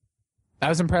I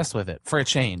was impressed with it. For a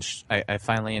change, I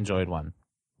finally enjoyed one.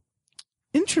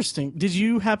 Interesting. Did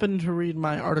you happen to read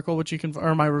my article,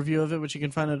 or my review of it, which you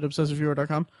can find at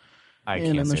obsessiveviewer.com? I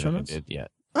can't say that I did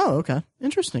yet. Oh, okay.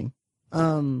 Interesting.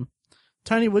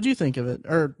 Tiny, what do you think of it?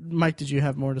 Or Mike, did you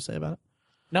have more to say about it?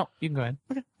 No, you can go ahead.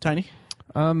 Okay. Tiny?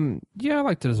 Yeah, I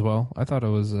liked it as well. I thought it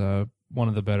was one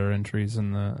of the better entries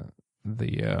in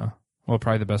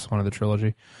probably the best one of the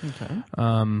trilogy. Okay.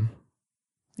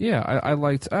 Yeah, I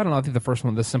liked. I don't know. I think the first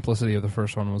one, the simplicity of the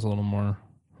first one, was a little more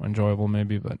enjoyable,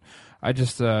 maybe. But I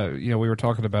just, we were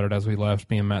talking about it as we left.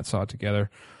 Me and Matt saw it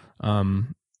together, I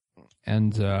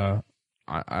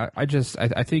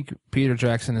think Peter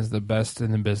Jackson is the best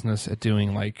in the business at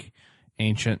doing like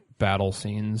ancient battle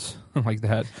scenes like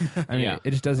that. I mean,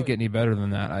 It just doesn't get any better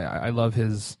than that. I love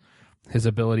his his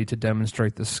ability to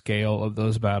demonstrate the scale of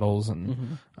those battles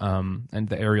and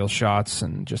the aerial shots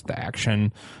and just the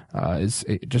action is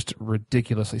just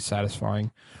ridiculously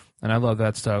satisfying, and I love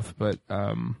that stuff. But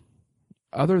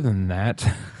other than that,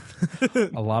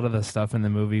 a lot of the stuff in the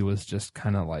movie was just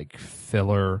kind of like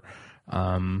filler.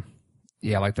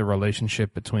 Like the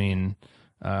relationship between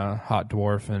Hot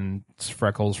Dwarf and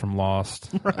Freckles from Lost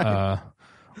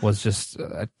was just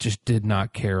I just did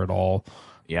not care at all.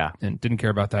 Yeah, and didn't care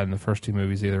about that in the first two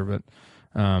movies either. But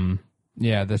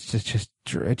that's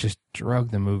it just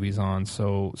drug the movies on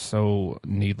so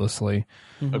needlessly.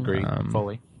 Agreed,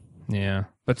 fully. Yeah,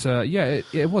 but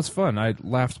it was fun. I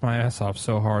laughed my ass off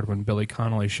so hard when Billy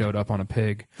Connolly showed up on a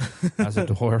pig as a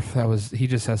dwarf. He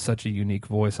just has such a unique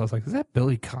voice. I was like, is that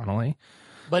Billy Connolly?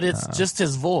 But it's just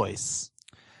his voice.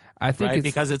 I think it's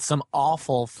because it's some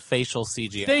awful facial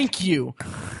CGI. Thank you.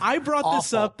 I brought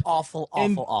this up. Awful.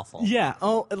 Yeah.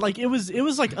 Oh, like it was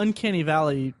like Uncanny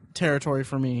Valley territory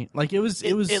for me. Like it was.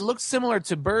 It looked similar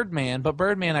to Birdman, but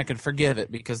Birdman I could forgive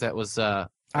it because that was an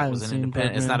independent.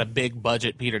 Birdman. It's not a big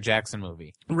budget Peter Jackson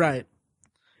movie. Right.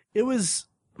 It was.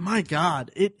 My God.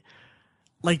 It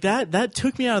like that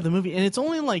took me out of the movie, and it's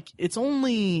only like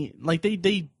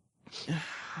they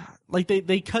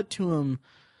cut to him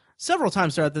several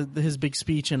times throughout his big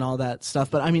speech and all that stuff.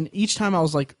 But I mean, each time I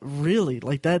was like, really?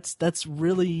 Like that's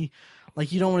really,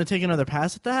 like, you don't want to take another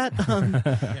pass at that?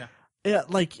 Yeah. Yeah.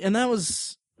 Like, and that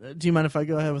was, do you mind if I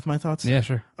go ahead with my thoughts? Yeah,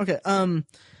 sure. Okay. I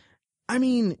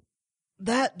mean,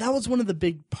 that was one of the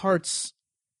big parts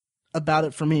about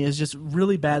it for me, is just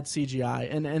really bad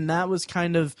CGI. And that was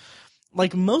kind of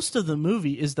like most of the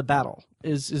movie is the battle,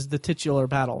 is the titular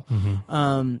battle.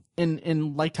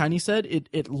 And like Tiny said,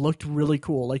 it looked really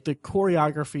cool. Like the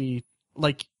choreography,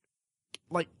 like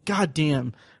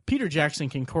goddamn, Peter Jackson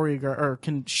can choreograph or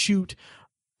can shoot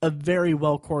a very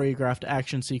well choreographed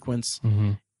action sequence,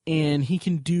 and he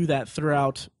can do that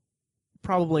throughout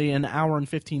probably an hour and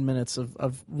 15 minutes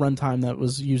of runtime that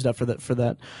was used up for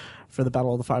the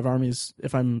Battle of the Five Armies.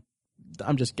 If I'm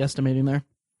just guesstimating there,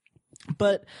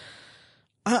 but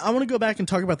I want to go back and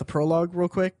talk about the prologue real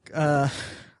quick.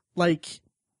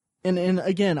 And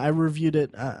again, I reviewed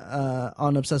it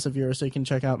on Obsessive Viewer, so you can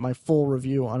check out my full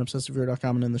review on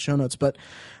obsessiveviewer.com and in the show notes. But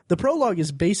the prologue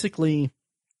is basically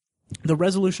the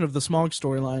resolution of the Smaug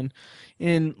storyline.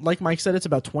 And like Mike said, it's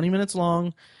about 20 minutes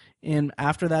long. And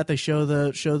after that, they show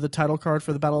the title card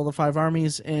for the Battle of the Five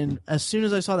Armies. And as soon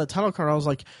as I saw that title card, I was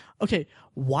like, okay,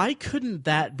 why couldn't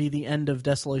that be the end of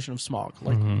Desolation of Smaug?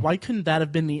 Like, why couldn't that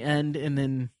have been the end? And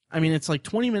then, I mean, it's like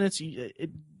 20 minutes.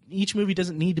 Each movie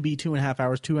doesn't need to be 2.5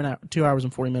 hours, 2 hours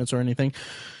and 40 minutes or anything.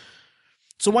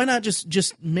 So why not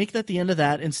just make that the end of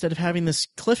that, instead of having this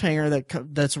cliffhanger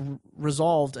that's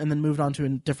resolved and then moved on to a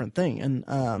different thing? And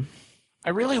I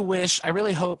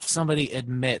really hope somebody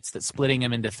admits that splitting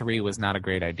him into 3 was not a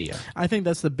great idea. I think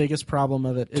that's the biggest problem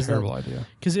of it. Is terrible idea.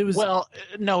 Because it was, well,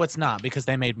 no, it's not, because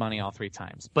they made money all 3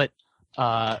 times. But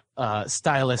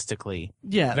stylistically,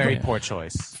 very poor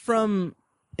choice.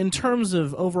 In terms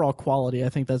of overall quality, I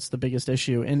think that's the biggest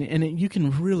issue, and you can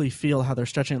really feel how they're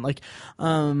stretching it. Like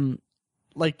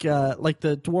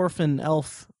the dwarf and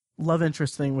elf love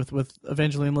interest thing with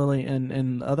Evangeline Lilly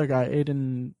and the other guy,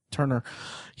 Aidan Turner,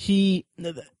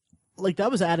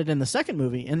 that was added in the second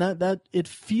movie, and that it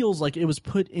feels like it was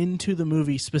put into the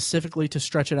movie specifically to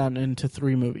stretch it out into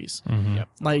 3 movies. Yep.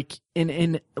 Like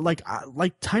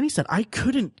like Tiny said, I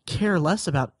couldn't care less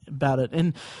about it.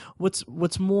 And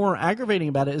what's more aggravating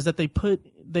about it is that they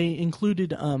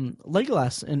included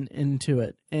Legolas into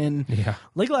it, and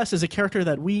Legolas is a character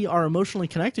that we are emotionally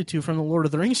connected to from the Lord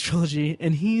of the Rings trilogy,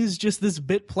 and he's just this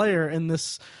bit player in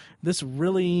this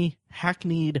really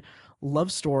hackneyed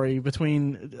love story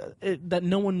between that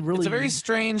no one really. It's a very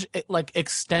strange, like,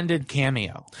 extended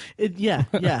cameo. And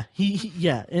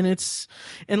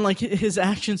like his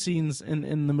action scenes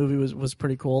in the movie was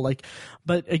pretty cool. Like,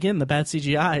 but again, the bad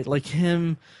CGI, like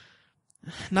him.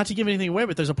 Not to give anything away,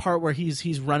 but there's a part where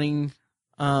he's running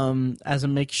as a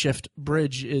makeshift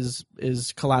bridge is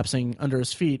collapsing under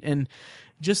his feet, and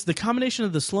just the combination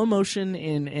of the slow motion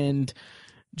and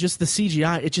just the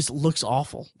CGI, it just looks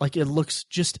awful. Like, it looks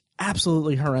just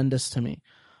absolutely horrendous to me.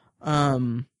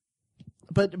 But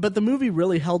the movie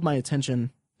really held my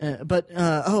attention.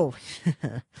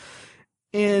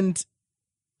 And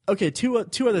okay, two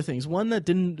other things. One that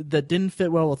didn't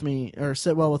fit well with me, or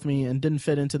sit well with me, and didn't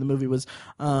fit into the movie was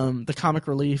the comic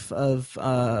relief of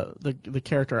the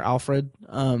character Alfred,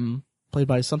 played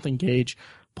by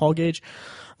Paul Gage.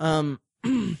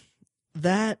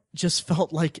 That just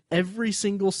felt like every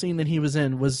single scene that he was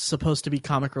in was supposed to be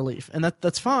comic relief, and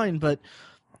that's fine. But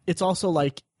it's also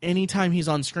like anytime he's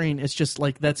on screen, it's just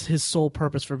like that's his sole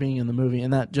purpose for being in the movie,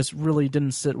 and that just really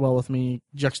didn't sit well with me,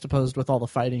 juxtaposed with all the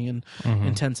fighting and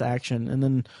intense action. And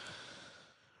then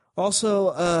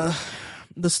also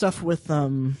the stuff with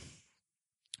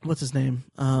what's his name,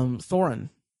 Thorin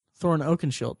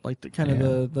Oakenshield, like the kind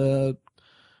of the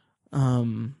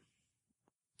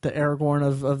Aragorn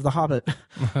of the Hobbit.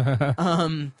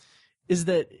 Is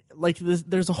that like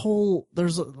there's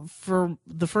for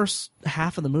the first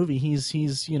half of the movie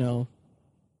he's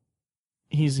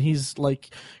like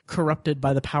corrupted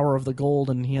by the power of the gold,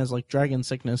 and he has like dragon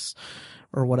sickness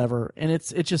or whatever, and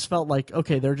it just felt like,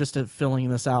 okay, they're just filling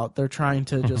this out, they're trying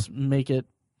to just make it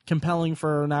compelling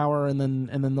for an hour, and then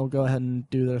they'll go ahead and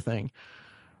do their thing,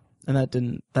 and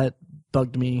that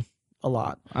bugged me a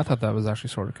lot. I thought that was actually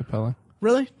sort of compelling.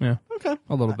 Really? Yeah. Okay.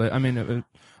 A little bit. I mean,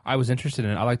 I was interested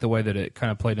in it. I like the way that it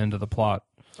kind of played into the plot.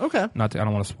 Okay. I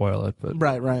don't want to spoil it, but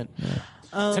right.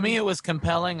 Yeah. To me, it was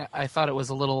compelling. I thought it was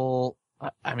a little.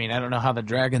 I mean, I don't know how the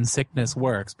dragon sickness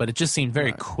works, but it just seemed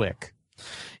very quick.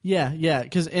 Yeah.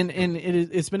 Because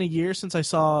it's been a year since I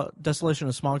saw Desolation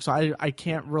of Smaug, so I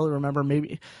can't really remember.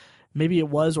 Maybe it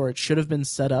was, or it should have been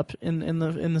set up in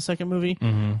the second movie,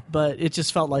 but it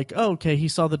just felt like, oh, okay, he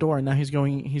saw the door and now he's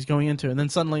going into it, and then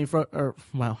suddenly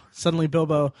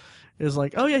Bilbo is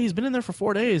like, oh yeah, he's been in there for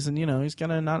 4 days, and he's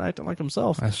kind of not acting like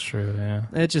himself. That's true. Yeah,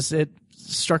 it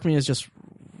struck me as just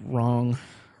wrong.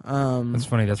 That's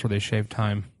funny. That's where they shave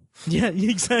time. Yeah,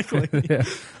 exactly. Yeah.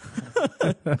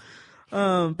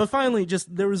 But finally,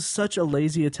 just there was such a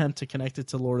lazy attempt to connect it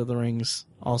to Lord of the Rings.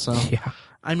 Also, yeah.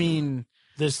 I mean.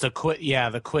 There's the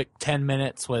quick 10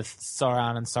 minutes with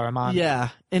Sauron and Saruman. Yeah,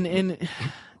 and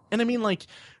I mean, like,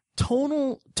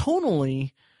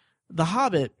 tonally, The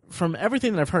Hobbit, from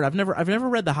everything that I've heard, I've never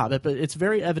read The Hobbit, but it's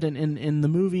very evident in the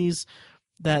movies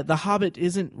that The Hobbit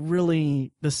isn't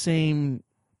really the same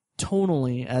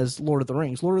tonally as Lord of the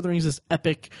Rings. Lord of the Rings is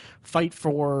epic fight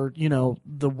for,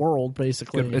 the world,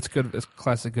 basically. It's good. It's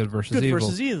classic good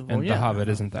versus evil. And yeah. The Hobbit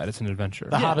isn't that. It's an adventure.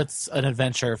 The Hobbit's an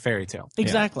adventure fairy tale.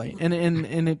 Exactly. Yeah.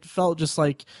 And it felt just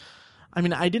like, I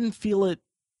mean, I didn't feel it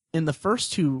in the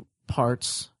first two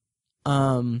parts,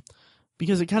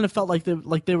 because it kind of felt like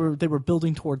they were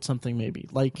building towards something, maybe.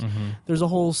 Like, there's a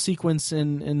whole sequence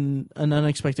in An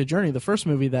Unexpected Journey, the first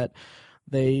movie, that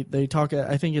they talk.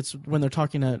 I think it's when they're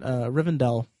talking at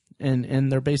Rivendell,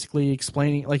 and they're basically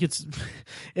explaining, like,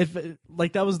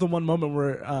 like that was the one moment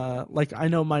where like, I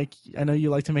know, Mike, I know you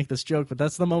like to make this joke, but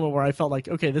that's the moment where I felt like,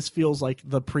 okay, this feels like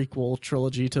the prequel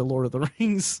trilogy to Lord of the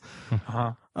Rings.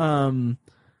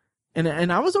 And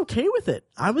I was okay with it.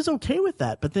 I was okay with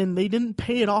that. But then they didn't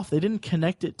pay it off. They didn't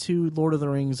connect it to Lord of the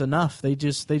Rings enough. They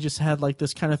just had like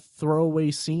this kind of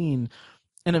throwaway scene,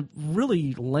 and a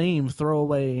really lame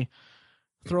throwaway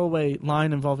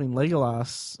line involving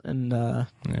Legolas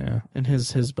and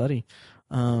his buddy.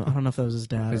 I don't know if that was his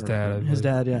dad. His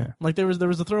dad, yeah. Like there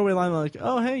was a throwaway line like,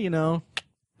 "Oh, hey,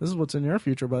 this is what's in your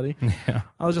future, buddy." Yeah.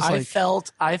 I was just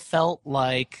I felt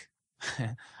like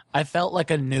I felt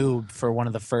like a noob for one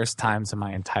of the first times in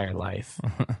my entire life.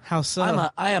 How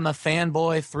so? I am a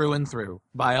fanboy through and through,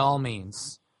 by all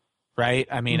means. Right?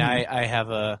 I mean, I have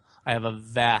a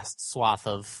vast swath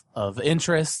of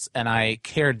interests, and I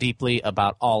care deeply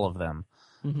about all of them.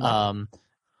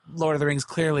 Lord of the Rings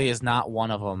clearly is not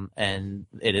one of them, and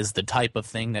it is the type of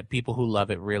thing that people who love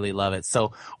it really love it.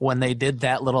 So when they did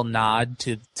that little nod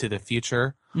to the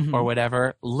future or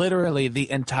whatever, literally the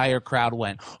entire crowd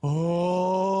went,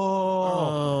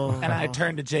 "Oh!" And I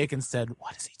turned to Jake and said,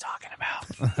 "What is he talking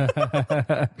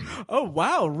about?" Oh,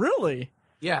 wow, really?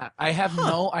 Yeah, I have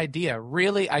no idea.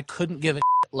 Really, I couldn't give a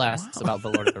less about the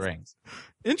Lord of the Rings.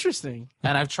 Interesting.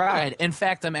 And I've tried. In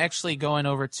fact, I'm actually going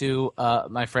over to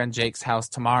my friend Jake's house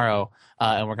tomorrow,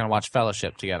 and we're going to watch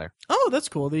Fellowship together. Oh, that's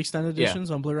cool. The extended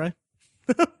editions on Blu-ray?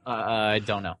 I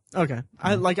don't know. Okay.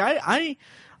 I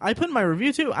put in my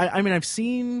review too. I mean, I've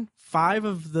seen 5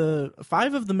 of the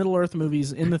Middle-earth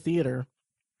movies in the theater,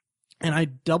 and I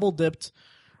double-dipped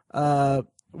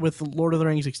with Lord of the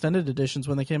Rings extended editions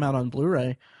when they came out on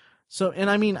Blu-ray. So, and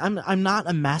I mean, I'm not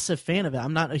a massive fan of it.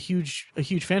 I'm not a huge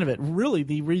fan of it. Really,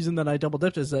 the reason that I double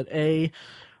dipped is that A,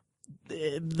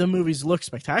 the movies look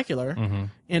spectacular,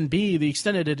 and B, the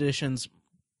extended editions,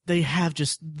 they have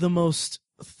just some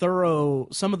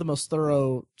of the most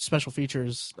thorough special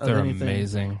features of anything. They're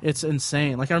amazing. It's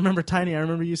insane. Like, I remember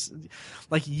you,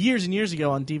 like, years and years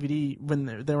ago on DVD,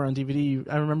 when they were on DVD,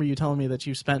 I remember you telling me that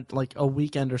you spent like a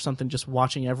weekend or something just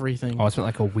watching everything. Oh, I spent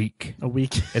like a week.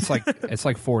 It's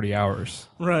like 40 hours.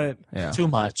 Right. Yeah. Too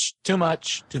much.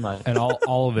 And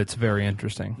all of it's very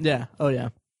interesting. Yeah. Oh, yeah.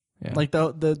 Yeah. Like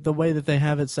the way that they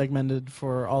have it segmented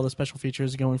for all the special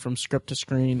features going from script to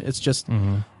screen, it's just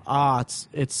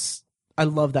it's I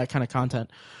love that kind of content.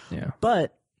 Yeah.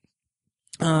 But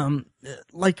but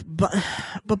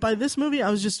by this movie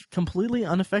I was just completely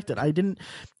unaffected. I didn't,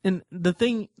 and the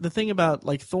thing about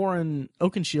like Thorin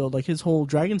Oakenshield, like his whole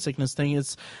dragon sickness thing,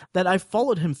 is that I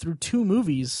followed him through 2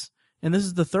 movies. And this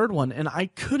is the 3rd one, and I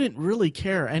couldn't really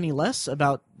care any less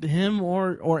about him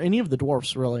or any of the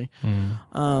dwarfs, really.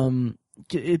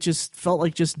 It just felt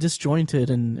like just disjointed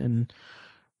and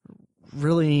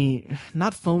really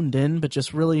not phoned in, but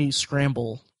just really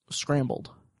scrambled.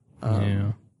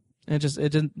 Yeah.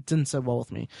 It didn't sit well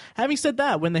with me. Having said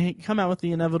that, when they come out with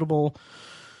the inevitable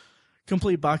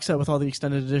complete box set with all the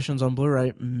extended editions on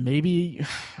Blu-ray, maybe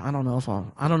I don't know if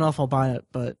I'll buy it,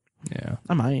 but Yeah.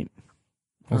 I might.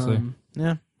 We'll see.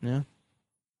 Yeah.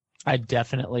 I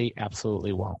definitely,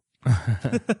 absolutely won't.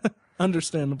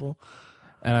 Understandable.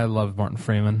 And I love Martin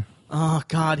Freeman. Oh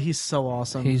God, he's so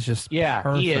awesome. He's just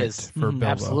perfect he is for Bilbo.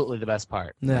 absolutely the best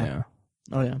part. Yeah.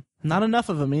 Oh yeah. Not enough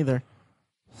of him either.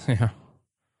 Yeah.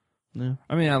 Yeah.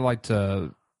 I mean, I liked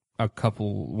one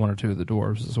or two of the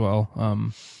dwarves as well.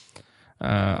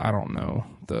 I don't know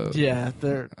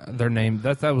their name.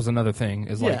 That was another thing.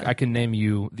 Is like I can name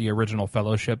you the original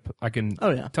Fellowship. I can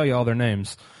tell you all their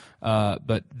names,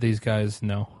 but these guys,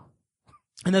 no.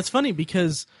 And that's funny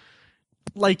because,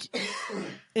 like,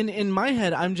 in my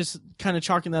head, I'm just kind of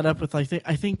chalking that up with I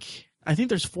think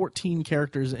there's 14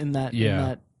 characters in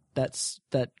that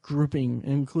that grouping,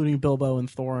 including Bilbo and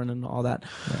Thorin and all that.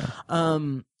 Yeah.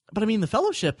 But I mean, the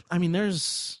Fellowship. I mean,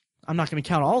 I'm not going to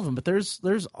count all of them, but there's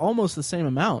almost the same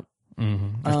amount.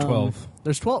 Mm-hmm. There's 12.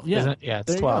 There's 12. Yeah, Isn't it? Yeah,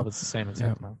 it's 12. It's the same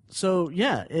exact amount. So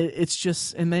yeah, it's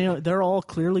just, and they're all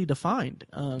clearly defined.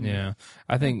 Yeah,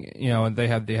 I think they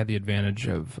had the advantage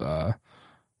of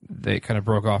they kind of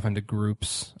broke off into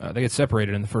groups. They get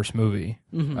separated in the first movie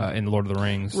in Lord of the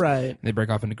Rings. Right. They break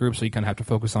off into groups, so you kind of have to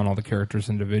focus on all the characters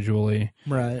individually.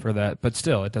 Right. For that, but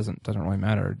still, it doesn't really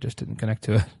matter. It just didn't connect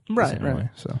to it. Right. Way,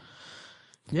 so.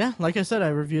 Yeah, like I said, I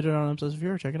reviewed it on Obsessive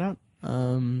Viewer. Check it out.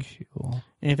 Cool.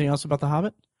 Anything else about The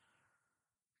Hobbit?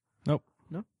 Nope.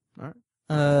 No? All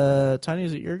right. Tiny,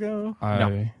 is it your go?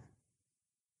 I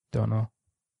don't know.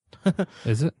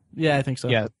 Is it? Yeah, I think so.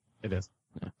 Yeah, it is.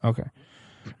 Yeah. Okay.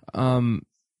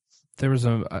 There was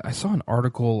I saw an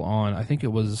article on, I think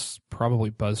it was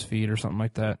probably BuzzFeed or something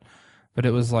like that, but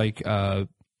it was like 10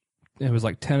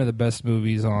 of the best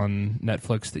movies on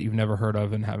Netflix that you've never heard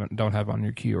of and don't have on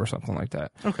your queue or something like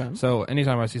that. Okay. So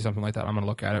anytime I see something like that, I'm going to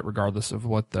look at it regardless of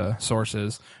what the source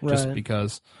is, just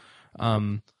because.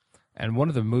 And one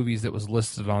of the movies that was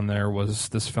listed on there was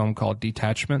this film called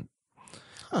Detachment.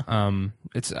 Huh.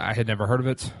 I had never heard of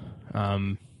it.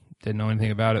 Didn't know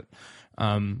anything about it.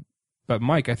 But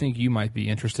Mike, I think you might be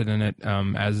interested in it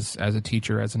as a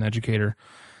teacher, as an educator.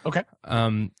 Okay.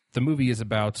 The movie is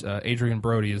about Adrian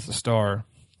Brody is the star,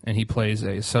 and he plays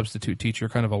a substitute teacher,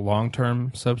 kind of a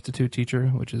long-term substitute teacher,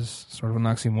 which is sort of an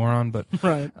oxymoron, but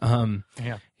right.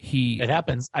 Yeah. It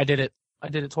happens. I did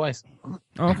it twice.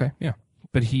 Oh, okay, yeah.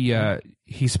 But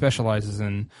he specializes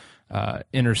in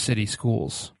inner city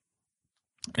schools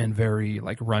and very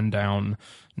like rundown,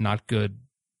 not good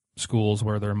schools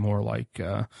where they're more like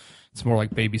it's more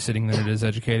like babysitting than it is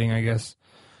educating, I guess.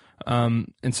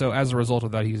 And so as a result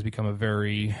of that, he's become a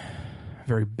very,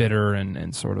 very bitter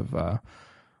and sort of a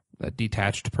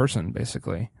detached person,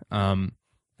 basically. And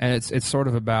it's sort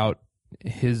of about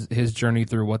his journey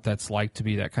through what that's like to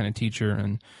be that kind of teacher,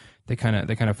 and they kind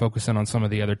of focus in on some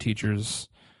of the other teachers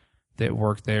that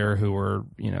work there who are,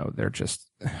 they're just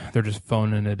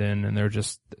phoning it in, and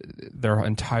their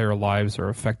entire lives are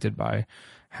affected by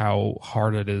how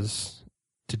hard it is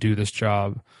to do this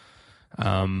job.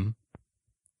 And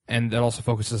that also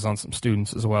focuses on some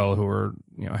students as well who are,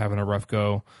 having a rough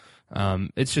go.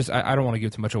 It's just, I don't want to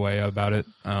give too much away about it.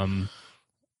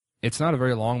 It's not a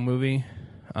very long movie,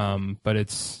 but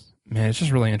it's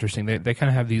just really interesting. They kind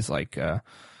of have these like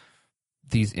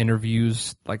these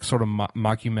interviews, like sort of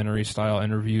mockumentary style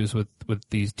interviews with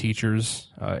these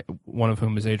teachers. One of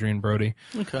whom is Adrian Brody.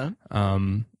 Okay.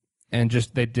 And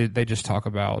just they just talk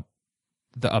about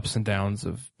the ups and downs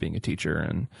of being a teacher,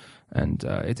 and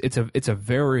it's a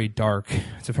very dark,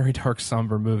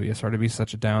 somber movie. It's hard to be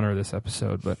such a downer this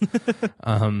episode, but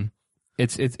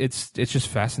it's just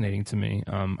fascinating to me.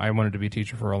 I wanted to be a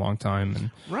teacher for a long time,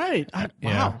 and right.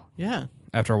 Wow. Yeah.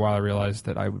 After a while, I realized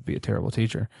that I would be a terrible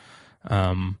teacher.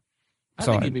 I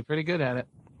think you'd be pretty good at it.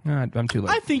 I'm too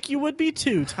late. I think you would be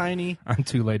too, Tiny. I'm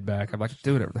too laid back. I'd like to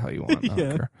do whatever the hell you want. I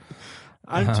don't care.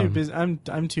 I'm too busy.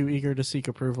 I'm too eager to seek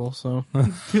approval. So,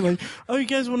 like, oh, you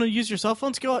guys want to use your cell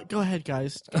phones? Go ahead,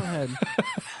 guys. Go ahead.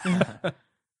 You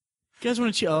guys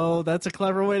want to cheat? Oh, that's a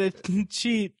clever way to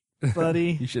cheat,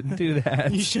 buddy. You shouldn't do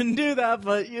that. You shouldn't do that,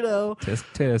 but tisk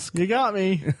tisk. You got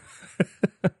me.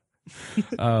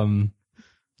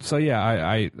 So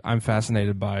yeah, I'm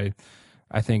fascinated by.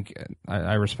 I think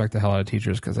I respect the hell out of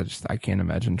teachers because I can't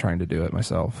imagine trying to do it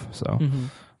myself. So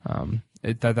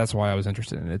that's why I was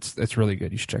interested in it. It's really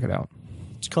good. You should check it out.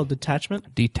 It's called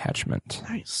Detachment. Detachment.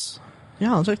 Nice.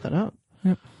 Yeah, I'll check that out.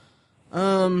 Yep.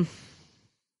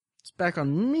 It's back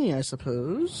on me, I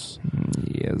suppose.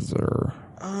 Yes, sir.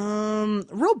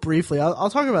 Real briefly, I'll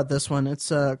talk about this one. It's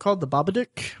called The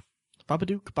Babadook.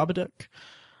 Babadook.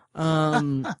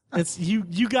 It's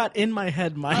you got in my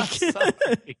head, Mike.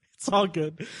 It's all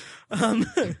good.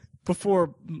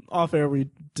 Before off air,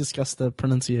 we discussed the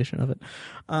pronunciation of it.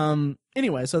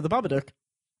 Anyway, so The Babadook.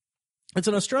 It's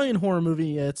an Australian horror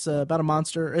movie. It's about a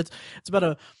monster. It's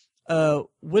about a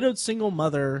widowed single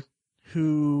mother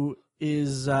who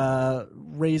is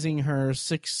raising her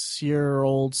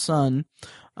 6-year-old son.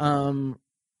 And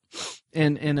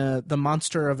the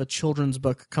monster of a children's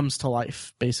book comes to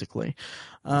life, basically.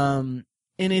 And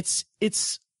it's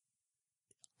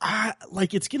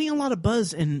getting a lot of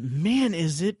buzz, and man,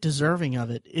 is it deserving of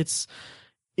it. It's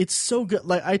so good.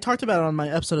 Like I talked about it on my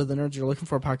episode of the Nerds You're Looking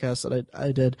For podcast that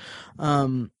I did.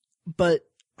 But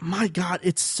my God,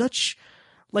 it's such,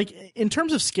 like, in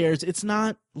terms of scares, it's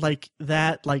not like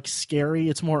that, like, scary.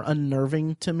 It's more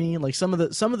unnerving to me. Like some of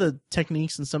the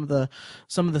techniques and some of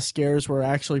the scares were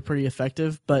actually pretty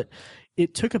effective, but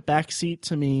it took a backseat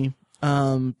to me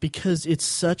because it's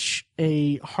such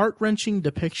a heart-wrenching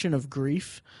depiction of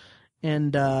grief,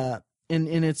 and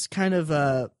it's kind of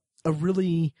a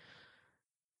really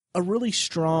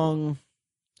strong.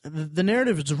 The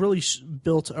narrative is really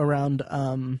built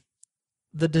around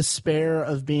the despair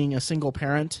of being a single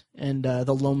parent and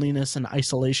the loneliness and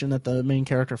isolation that the main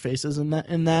character faces in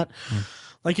that.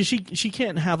 Like she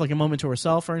can't have like a moment to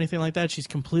herself or anything like that. She's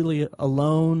completely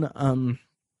alone.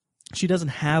 She doesn't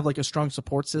have like a strong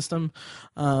support system.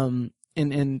 And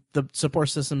the support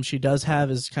system she does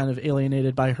have is kind of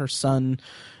alienated by her son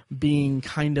being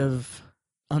kind of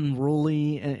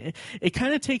unruly. And it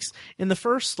kind of takes, in the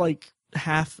first like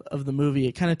half of the movie,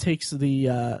 it kind of takes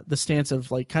the stance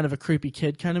of like kind of a creepy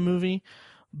kid kind of movie,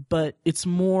 but it's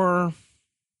more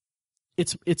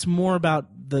about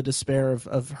the despair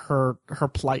of her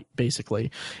plight,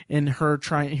 basically, and her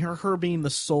being the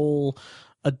sole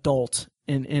adult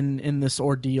in this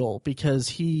ordeal, because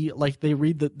they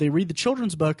read the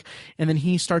children's book, and then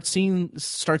he starts seeing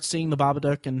the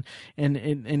Babadook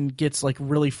and gets like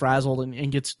really frazzled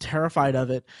and gets terrified of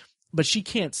it, but she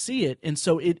can't see it, and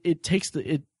so it takes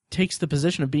the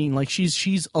position of being like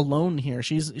she's alone here.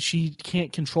 She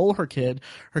can't control her kid.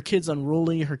 Her kid's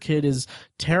unruly. Her kid is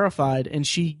terrified, and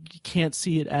she can't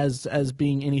see it as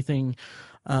being anything.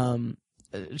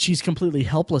 She's completely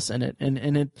helpless in it,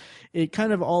 and it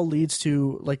kind of all leads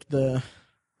to like the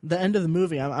end of the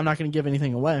movie. I'm not going to give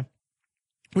anything away.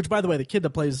 Which, by the way, the kid that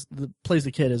plays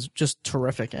the kid is just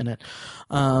terrific in it,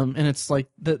 and it's like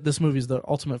this movie is the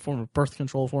ultimate form of birth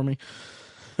control for me.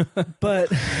 But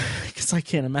because I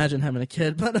can't imagine having a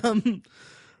kid, but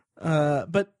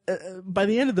by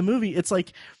the end of the movie, it's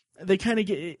like it kind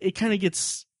of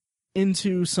gets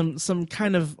into some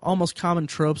kind of almost common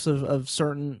tropes of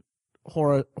certain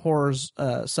horrors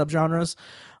subgenres,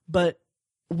 but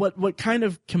what kind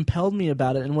of compelled me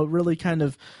about it, and what really kind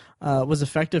of was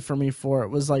effective for me for it,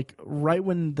 was like right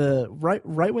when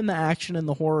the action and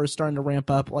the horror is starting to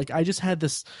ramp up, like I just had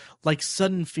this like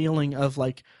sudden feeling of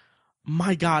like,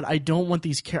 my God, I don't want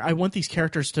I want these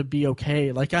characters to be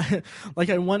okay. Like I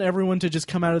want everyone to just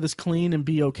come out of this clean and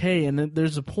be okay. And then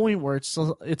there's a point where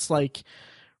it's like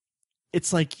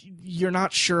you're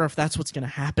not sure if that's what's going to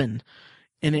happen.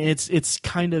 And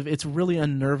it's really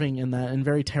unnerving in that, and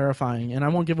very terrifying. And I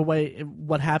won't give away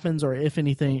what happens, or if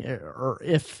anything, or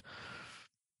if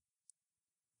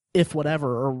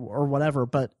whatever or whatever,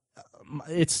 but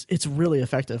it's really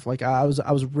effective. Like I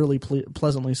was really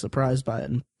pleasantly surprised by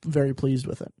it and very pleased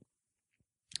with it.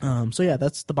 So yeah,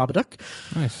 that's The Babadook.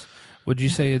 Nice. Would you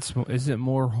say is it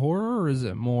more horror, or is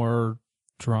it more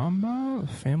drama,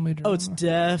 family drama? Oh, it's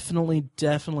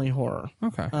definitely horror.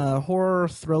 Okay. Horror,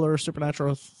 thriller,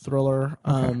 supernatural thriller.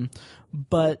 Okay.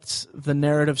 But the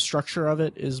narrative structure of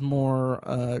it is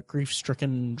more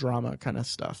grief-stricken drama kind of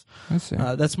stuff. I see.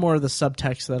 That's more of the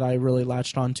subtext that I really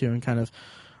latched onto and kind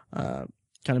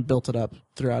of built it up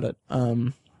throughout it.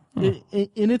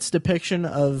 in its depiction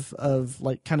of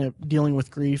like kind of dealing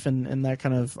with grief and that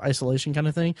kind of isolation kind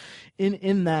of thing.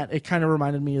 In that, it kind of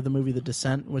reminded me of the movie The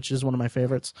Descent, which is one of my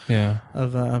favorites. Yeah.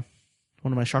 Of one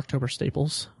of my Shocktober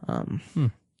staples.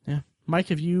 Yeah. Mike,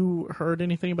 have you heard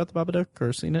anything about the Babadook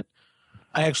or seen it?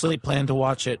 I actually plan to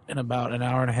watch it in about an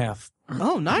hour and a half.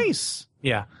 Oh, nice.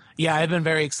 Yeah. Yeah, I've been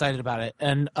very excited about it.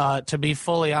 And to be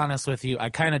fully honest with you, I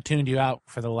kind of tuned you out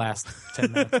for the last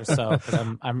 10 minutes or so.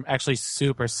 Because I'm actually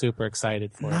super, super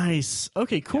excited for it. Nice.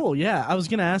 Okay, cool. Yeah. I was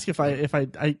going to ask if I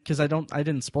because I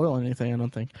didn't spoil anything, I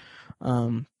don't think.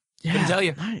 Yeah. Can tell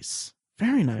you. Nice.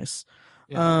 Very nice.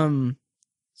 Yeah.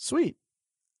 Sweet.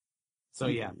 So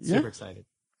yeah, super excited.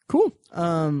 Cool.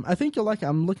 I think you'll like it.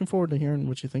 I'm looking forward to hearing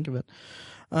what you think of it.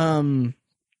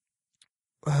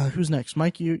 Who's next?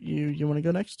 Mike, you want to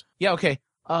go next? Yeah, okay.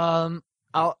 I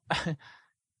got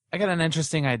an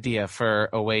interesting idea for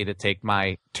a way to take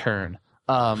my turn.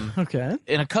 Okay.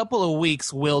 In a couple of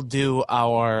weeks, we'll do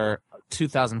our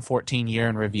 2014 year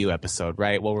in review episode,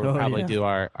 right? Well, we'll probably do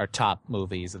our top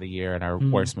movies of the year and our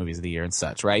worst movies of the year and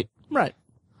such, right? Right.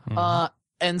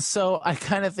 And so I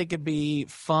kind of think it'd be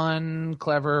fun,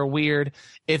 clever, weird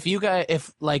if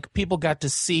people got to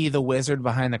see the wizard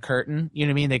behind the curtain. You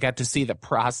know what I mean? They got to see the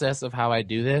process of how I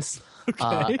do this.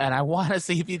 Okay. And I want to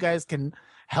see if you guys can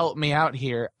help me out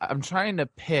here. I'm trying to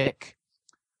pick.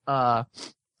 I've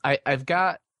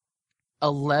got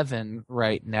 11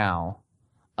 right now.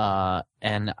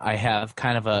 And I have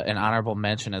kind of an honorable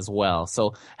mention as well.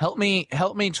 So help me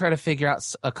try to figure out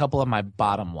a couple of my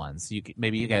bottom ones.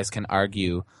 Maybe you guys can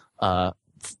argue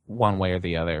one way or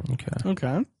the other.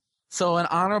 Okay. So an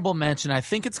honorable mention, I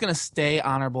think it's going to stay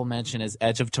honorable mention, is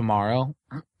Edge of Tomorrow.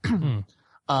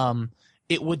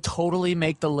 It would totally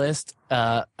make the list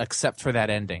except for that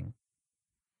ending.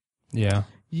 Yeah.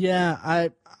 Yeah,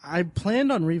 I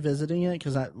planned on revisiting it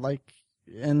because I like.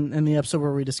 In the episode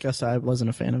where we discussed it, I wasn't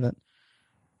a fan of it.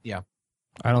 Yeah.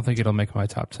 I don't think it'll make my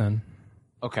top 10.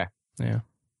 Okay. Yeah.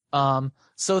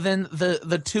 So then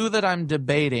the two that I'm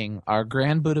debating are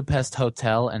Grand Budapest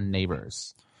Hotel and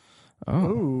Neighbors. Oh,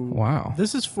 Ooh. wow.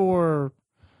 This is for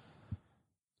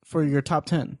your top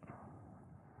 10.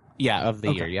 Yeah, of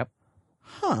the year, yep.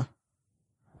 Huh.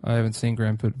 I haven't seen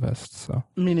Grand Budapest, so.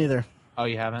 Me neither. Oh,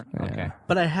 you haven't? Yeah. Okay.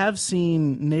 But I have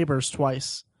seen Neighbors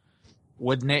twice.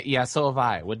 So have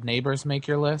I. Would Neighbors make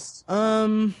your list?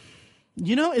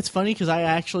 It's funny because I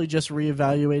actually just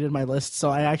reevaluated my list,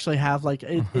 so I actually have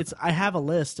I have a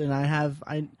list, and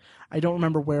I don't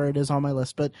remember where it is on my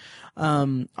list, but off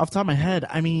the top of my head,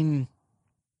 I mean,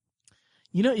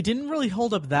 it didn't really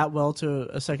hold up that well to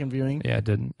a second viewing. Yeah, it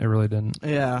didn't. It really didn't.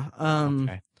 Yeah.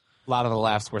 Okay. A lot of the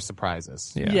laughs were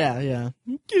surprises. Yeah.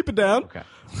 Keep it down. Okay.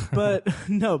 But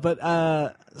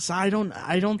so I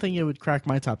don't think it would crack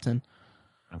my top 10.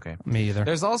 Okay. Me either.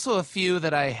 There's also a few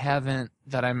that I haven't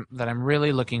that I'm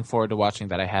really looking forward to watching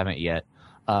that I haven't yet.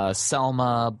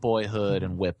 Selma, Boyhood,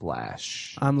 and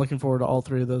Whiplash. I'm looking forward to all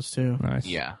three of those too. Nice.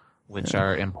 Yeah, which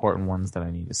are important ones that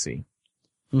I need to see.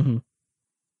 Mm-hmm.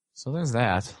 So there's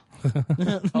that.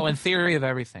 Oh, and Theory of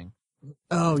Everything.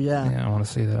 Oh yeah. Yeah, I want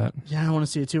to see that. Yeah, I want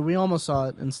to see it too. We almost saw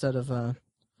it instead of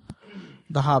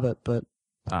The Hobbit, but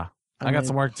I got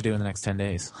some work to do in the next 10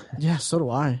 days. Yeah, so do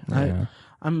I. Yeah.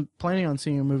 I'm planning on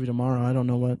seeing a movie tomorrow. I don't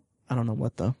know what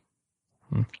though.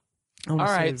 All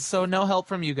right, so no help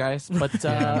from you guys, but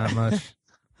Not much.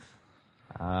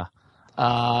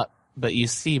 but you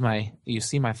see my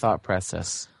thought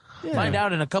process. Yeah. Find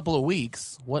out in a couple of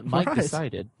weeks what Mike Right.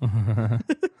 decided.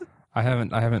 I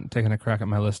haven't taken a crack at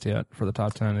my list yet for the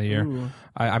top 10 of the year. Ooh.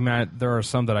 I mean, there are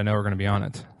some that I know are going to be on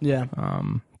it. Yeah.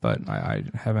 But I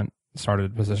haven't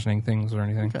started positioning things or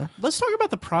anything. Okay. Let's talk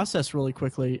about the process really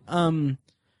quickly.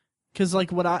 Because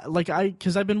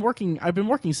I've been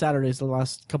working Saturdays the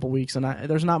last couple weeks, and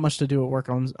there's not much to do at work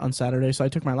on Saturday. So I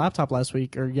took my laptop last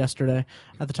week or yesterday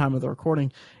at the time of the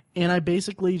recording, and I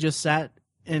basically just sat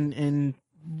and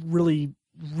really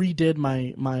redid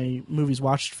my movies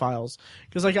watched files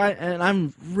because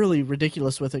I'm really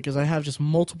ridiculous with it because I have just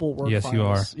multiple Word files. Yes, you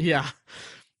are. Yeah.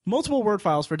 Multiple Word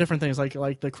files for different things,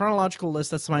 like the chronological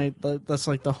list. That's like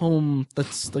the home.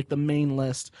 That's like the main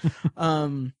list.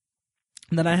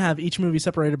 Then I have each movie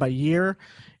separated by year,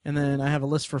 and then I have a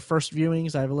list for first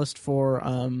viewings. I have a list for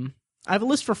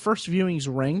first viewings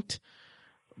ranked,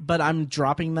 but I'm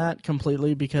dropping that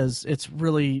completely because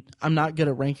I'm not good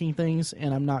at ranking things,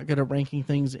 and I'm not good at ranking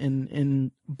things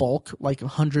in bulk, like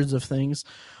hundreds of things.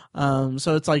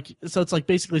 So it's like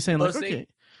basically saying like, okay.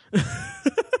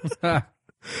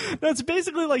 That's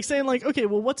basically like saying like, okay,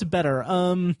 well, what's better?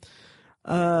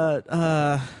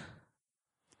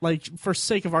 like for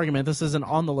sake of argument, this isn't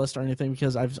on the list or anything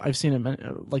because I've seen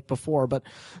it like before, but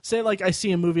say like I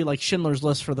see a movie like Schindler's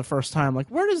List for the first time, like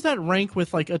where does that rank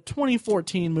with like a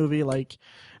 2014 movie like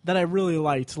that I really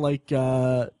liked, like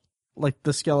the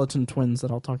Skeleton Twins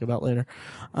that I'll talk about later.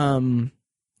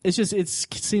 It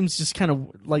seems just kind of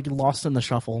like lost in the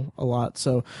shuffle a lot.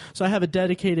 So I have a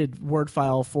dedicated word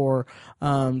file for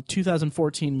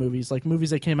 2014 movies, like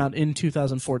movies that came out in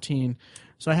 2014.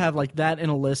 So I have like that in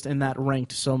a list and that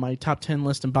ranked. So my top 10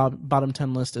 list and bottom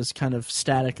 10 list is kind of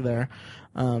static there.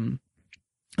 And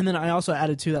then I also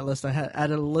added to that list, I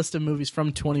added a list of movies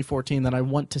from 2014 that I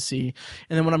want to see.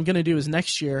 And then what I'm going to do is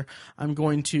next year I'm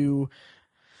going to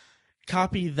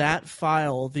copy that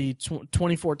file, the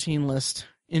 2014 list,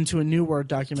 into a new Word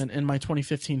document in my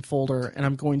 2015 folder, and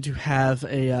I'm going to have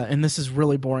and this is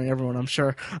really boring everyone, I'm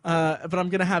sure, but I'm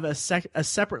going to have a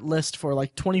separate list for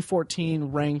like 2014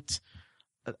 ranked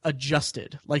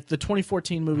adjusted, like the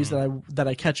 2014 movies that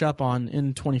I catch up on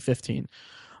in 2015.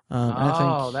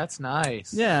 I think, that's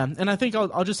nice. Yeah, and I think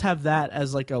I'll just have that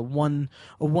as like a one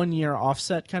year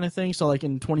offset kind of thing. So like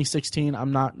in 2016,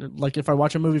 I'm not like if I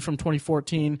watch a movie from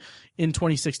 2014 in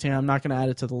 2016, I'm not going to add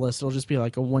it to the list. It'll just be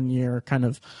like a 1 year kind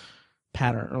of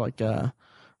pattern or like a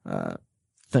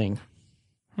thing.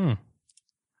 I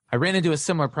ran into a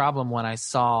similar problem when I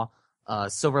saw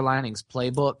Silver Linings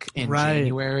Playbook in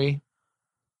January.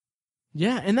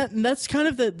 Yeah, and that's kind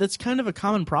of a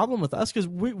common problem with us because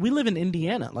we live in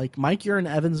Indiana. Like Mike, you're in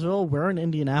Evansville, we're in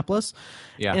Indianapolis.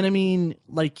 Yeah, and I mean,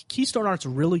 like Keystone Art's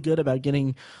really good about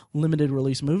getting limited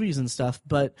release movies and stuff,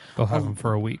 but they'll have them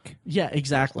for a week. Yeah,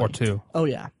 exactly, or two. Oh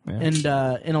yeah. And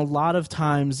a lot of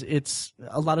times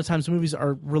movies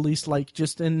are released like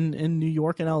just in New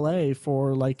York and LA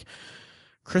for like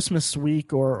Christmas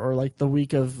week or like the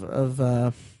week of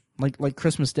like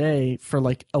Christmas Day for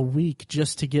like a week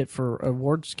just to get for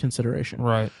awards consideration.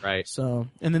 Right. So,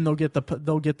 and then they'll get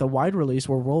the wide release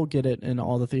where we'll get it in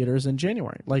all the theaters in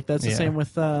January. Like that's the same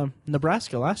with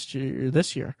Nebraska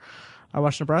this year. I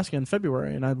watched Nebraska in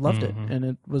February and I loved it, and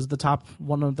it was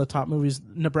one of the top movies.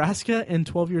 Nebraska and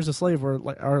 12 Years a Slave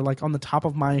are like on the top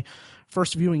of my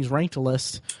first viewings ranked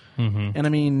list. And I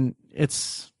mean, I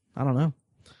don't know.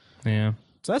 Yeah.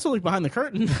 So that's a look behind the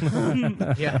curtain.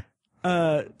 Yeah.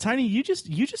 Tiny, you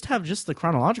just have just the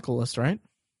chronological list, right?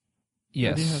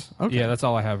 Yes. Okay. Yeah, that's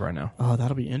all I have right now. Oh,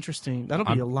 that'll be interesting. That'll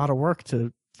be a lot of work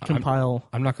to compile.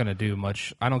 I'm not going to do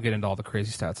much. I don't get into all the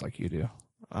crazy stats like you do.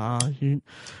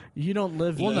 You don't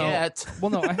live yet.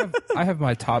 No, I have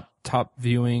my top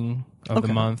viewing of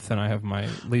the month, and I have my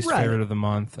least favorite of the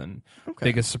month, and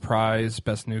biggest surprise,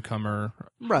 best newcomer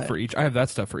for each. I have that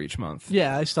stuff for each month.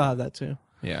 Yeah, I still have that too.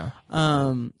 Yeah.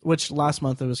 Which last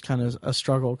month it was kind of a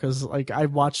struggle because like I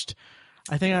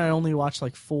think I only watched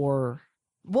like 4.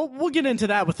 We'll get into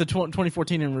that with the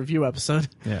 2014 in review episode.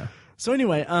 Yeah. So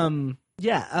anyway,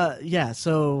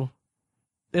 so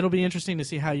it'll be interesting to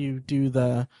see how you do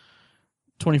the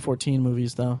 2014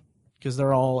 movies though, because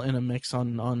they're all in a mix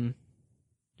on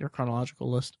your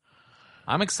chronological list.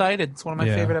 I'm excited. It's one of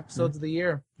my favorite episodes of the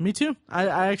year. Me too.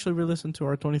 I actually re-listened to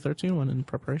our 2013 one in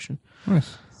preparation.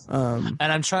 Nice. And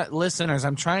I'm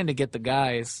trying to get the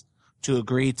guys to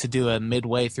agree to do a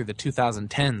midway through the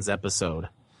 2010s episode.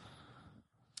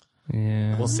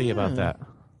 Yeah, we'll see about that.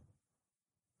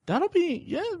 That'll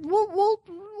be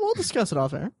We'll discuss it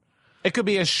off air. It could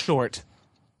be a short.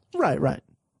 Right.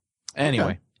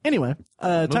 Anyway, moving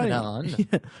Tiny, on.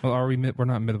 Well, we're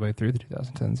not midway through the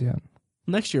 2010s yet.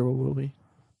 Next year we will be.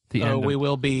 We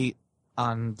will be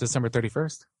on December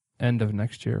 31st. End of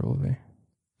next year will be.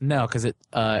 No, because it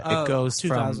goes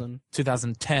 2000. from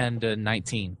 2010 to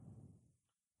 19.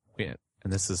 Yeah,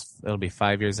 and it'll be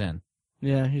 5 years in.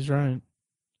 Yeah, he's right.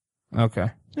 Okay.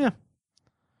 Yeah.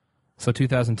 So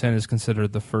 2010 is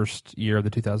considered the first year of the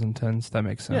 2010s. That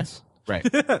makes sense. Yeah.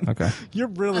 Right. Okay. You're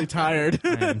really tired.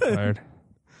 I am tired.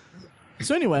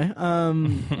 So anyway,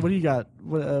 what do you got?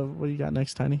 What do you got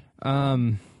next, Tiny?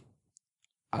 I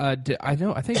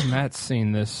think Matt's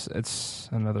seen this. It's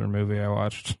another movie I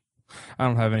watched. I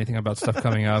don't have anything about stuff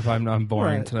coming up. I'm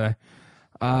boring today.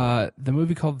 The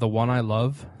movie called The One I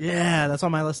Love. Yeah, that's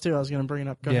on my list too. I was going to bring it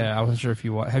up. Go ahead. I wasn't sure if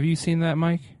you have you seen that,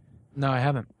 Mike? No, I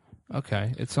haven't.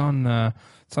 Okay, it's on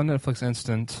Netflix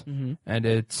Instant, and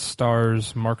it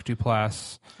stars Mark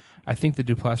Duplass. I think the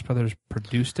Duplass brothers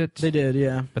produced it. They did,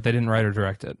 yeah, but they didn't write or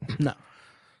direct it. No.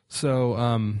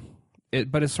 So,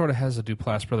 it sort of has a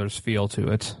Duplass brothers feel to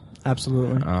it.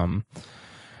 Absolutely.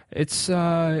 It's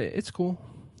cool.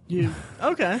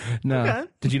 Okay? No. Okay.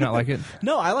 Did you not like it?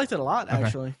 No, I liked it a lot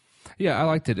actually. Yeah, I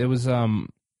liked it. It was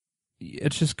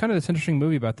it's just kind of this interesting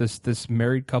movie about this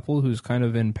married couple who's kind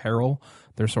of in peril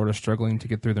they're sort of struggling to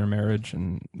get through their marriage,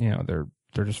 and they're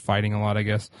just fighting a lot, I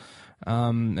guess.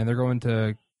 And they're going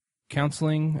to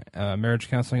counseling, marriage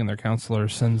counseling, and their counselor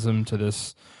sends them to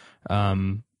this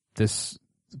this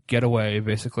getaway,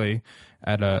 basically,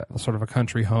 at a sort of a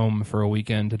country home for a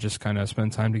weekend to just kind of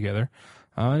spend time together.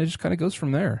 And it just kind of goes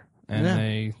from there,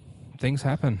 and things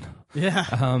happen. Yeah,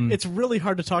 it's really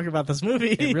hard to talk about this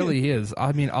movie. It really is.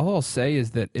 I mean, all I'll say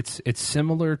is that it's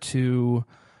similar to,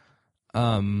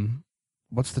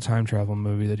 what's the time travel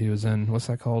movie that he was in? What's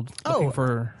that called? Looking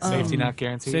for Safety Not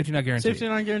Guaranteed. Safety Not Guaranteed. Safety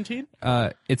Not Guaranteed.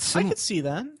 I could see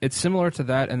that. It's similar to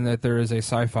that, in that there is a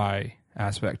sci-fi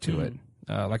aspect to it,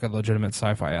 like a legitimate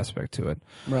sci-fi aspect to it.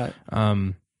 Right.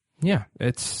 Yeah,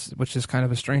 which is kind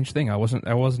of a strange thing. I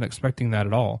wasn't expecting that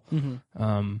at all. Mm-hmm.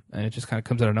 And it just kind of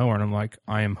comes out of nowhere, and I'm like,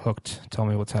 I am hooked. Tell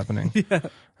me what's happening. Yeah.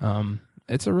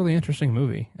 It's a really interesting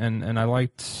movie, and I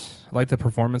liked the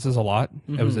performances a lot.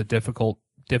 Mm-hmm. It was a difficult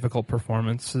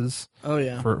performances. Oh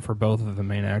yeah. For both of the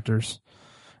main actors,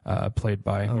 played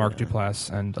by Mark Duplass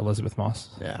and Elizabeth Moss.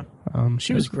 Yeah.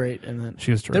 She was great in that.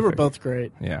 She was terrific. They were both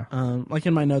great. Yeah. Like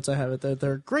in my notes, I have it.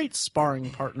 They're great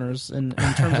sparring partners in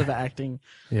terms of acting.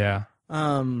 Yeah.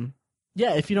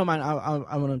 Yeah. If you don't mind,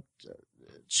 I want to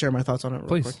share my thoughts on it real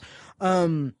Please.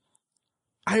 quick.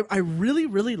 I really,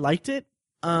 really liked it.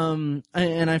 And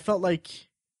I felt like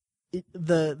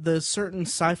the certain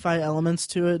sci-fi elements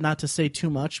to it, not to say too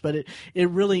much, but it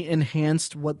really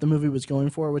enhanced what the movie was going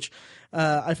for, which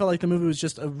I felt like the movie was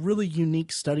just a really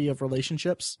unique study of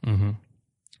relationships. Mm-hmm.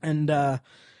 And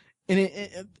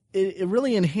it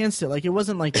really enhanced it. Like, it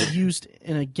wasn't like used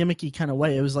in a gimmicky kind of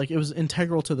way. It was like, it was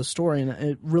integral to the story, and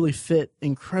it really fit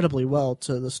incredibly well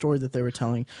to the story that they were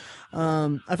telling.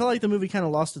 I felt like the movie kind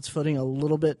of lost its footing a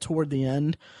little bit toward the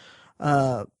end.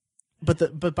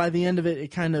 But by the end of it, it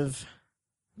kind of,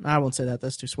 I won't say that,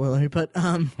 that's too spoilery, but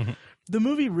the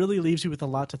movie really leaves you with a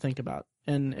lot to think about,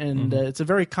 and it's a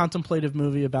very contemplative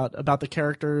movie about the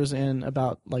characters and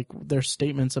about like their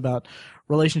statements about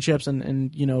relationships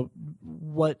and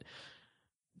what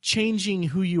changing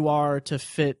who you are to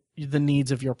fit the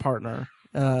needs of your partner.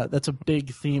 That's a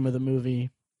big theme of the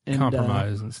movie. And,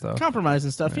 compromise and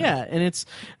stuff. Yeah, and it's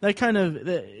that kind of,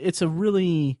 it's a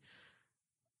really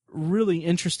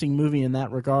interesting movie in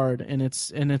that regard, and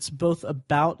it's both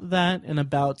about that and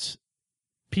about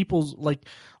people's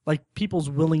people's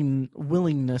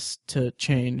willingness to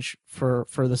change for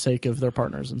the sake of their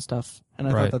partners and stuff. And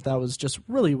I thought that was just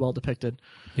really well depicted.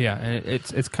 Yeah, and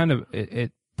it's kind of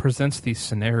it presents these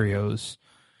scenarios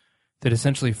that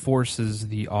essentially forces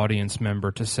the audience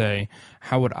member to say,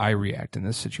 how would I react in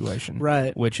this situation?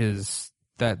 Right. Which is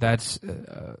that's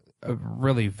a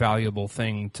really valuable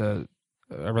thing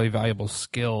a really valuable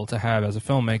skill to have as a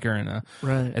filmmaker, and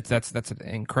that's an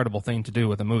incredible thing to do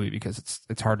with a movie, because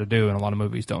it's hard to do, and a lot of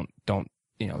movies don't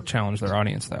challenge their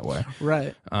audience that way.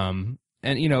 Right. And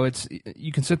it's,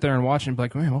 you can sit there and watch and be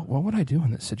like, man, what would I do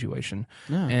in this situation?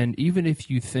 Yeah. And even if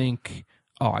you think,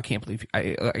 oh, I can't believe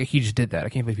he just did that. I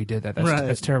can't believe he did that.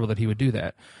 That's terrible that he would do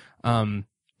that.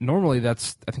 Normally I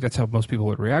think that's how most people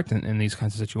would react in these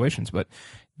kinds of situations, but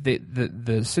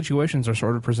the situations are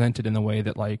sort of presented in the way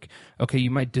that, like, okay, you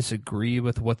might disagree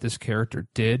with what this character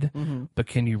did, but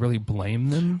can you really blame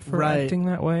them for acting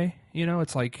that way?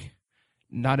 It's like,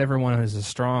 not everyone is as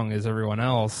strong as everyone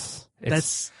else.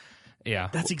 That's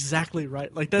exactly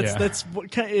right. Like, that's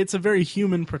what it's a very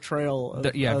human portrayal of,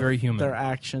 very human, their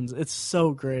actions. It's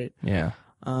so great. Yeah.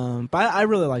 But I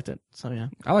really liked it. So yeah.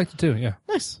 I liked it too, yeah.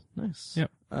 Nice. Yep.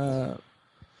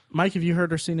 Mike, have you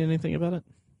heard or seen anything about it?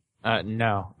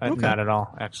 No, not at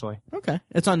all, actually. Okay.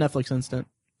 It's on Netflix Instant.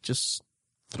 Just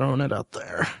throwing it out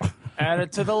there. Add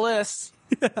it to the list.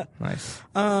 Yeah. Nice.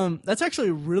 That's actually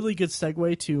a really good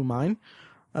segue to mine.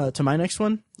 To my next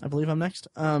one. I believe I'm next.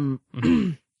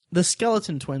 The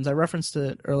Skeleton Twins. I referenced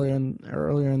it earlier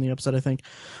in the episode, I think.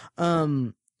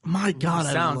 My God,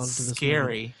 I loved this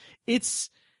scary. Movie. It's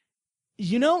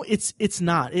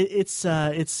not. It's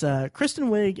Kristen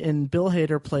Wiig and Bill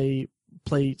Hader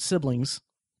play siblings,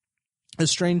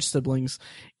 estranged siblings,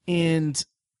 and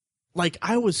like,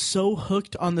 I was so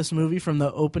hooked on this movie from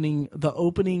the opening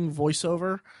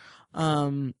voiceover.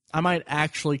 I might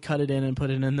actually cut it in and put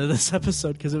it into this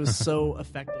episode because it was so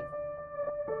effective.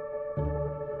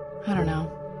 I don't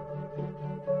know.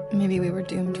 Maybe we were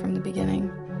doomed from the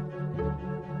beginning.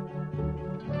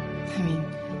 I mean,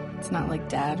 it's not like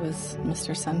Dad was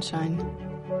Mr. Sunshine.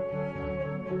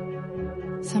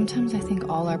 Sometimes I think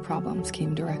all our problems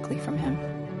came directly from him.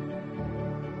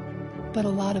 But a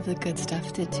lot of the good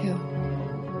stuff did too.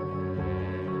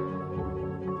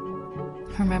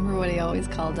 Remember what he always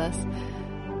called us?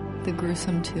 The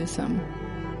gruesome twosome.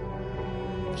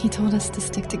 He told us to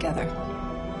stick together,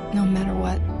 no matter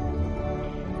what.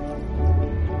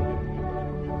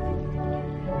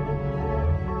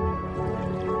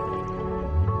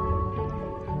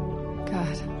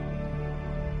 God.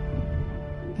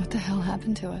 What the hell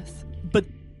happened to us? But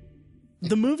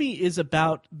the movie is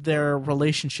about their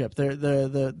relationship,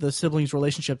 the siblings'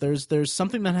 relationship. There's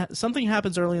something that something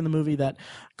happens early in the movie that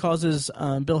causes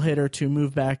Bill Hader to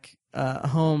move back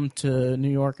home to New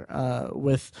York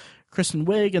with Kristen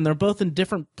Wiig, and they're both in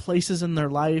different places in their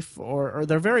life, or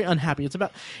they're very unhappy.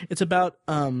 It's about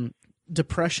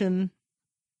depression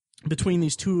between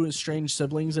these two estranged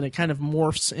siblings, and it kind of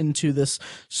morphs into this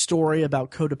story about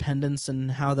codependence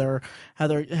and how they're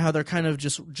kind of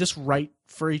just right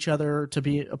for each other, to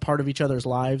be a part of each other's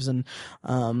lives. And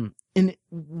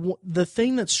the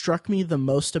thing that struck me the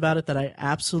most about it, that I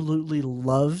absolutely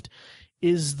loved,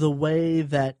 is the way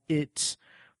that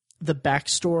the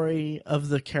backstory of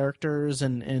the characters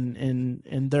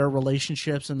and their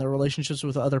relationships and their relationships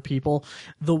with other people,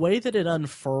 the way that it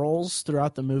unfurls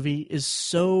throughout the movie is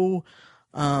so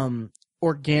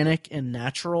organic and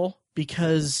natural,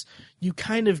 because you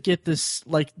kind of get this,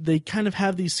 like, they kind of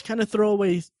have these kind of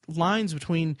throwaway lines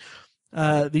between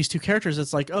these two characters.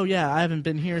 It's like, oh yeah, I haven't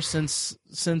been here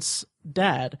since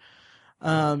Dad.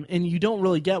 And you don't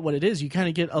really get what it is. You kind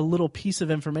of get a little piece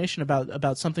of information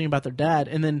about something about their dad,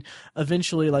 and then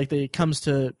eventually, like, it comes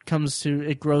to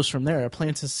it grows from there. It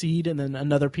plants a seed, and then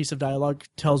another piece of dialogue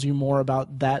tells you more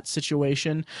about that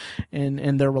situation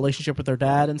and their relationship with their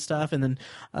dad and stuff. And then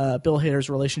Bill Hader's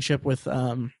relationship with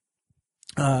a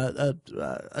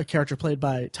character played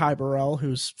by Ty Burrell,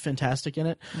 who's fantastic in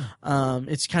it.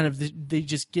 It's kind of, they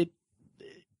just get,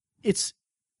 it's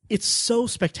so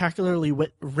spectacularly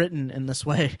written in this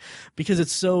way, because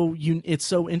it's so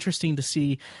interesting to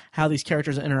see how these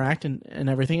characters interact and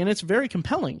everything, and it's very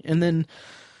compelling. And then,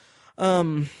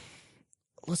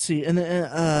 let's see, and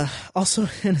then also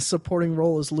in a supporting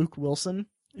role is Luke Wilson,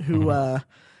 who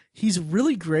he's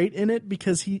really great in it,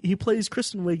 because he plays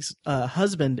Kristen Wiig's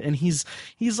husband, and he's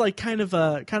like kind of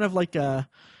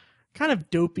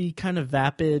dopey, kind of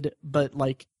vapid, but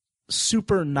like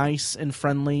super nice and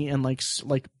friendly, and like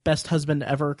best husband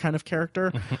ever kind of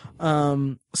character.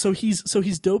 So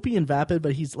he's dopey and vapid,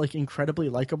 but he's like incredibly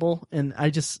likable, and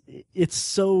it's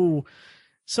so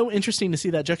interesting to see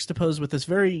that juxtaposed with this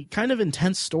very kind of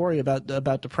intense story about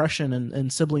depression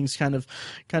and siblings kind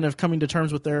of coming to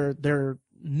terms with their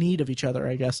need of each other,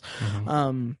 I guess.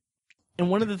 And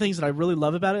one of the things that I really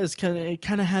love about it is it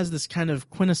kind of has this kind of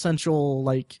quintessential,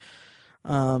 like,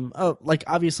 like,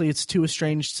 obviously it's two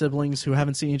estranged siblings who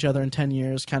haven't seen each other in 10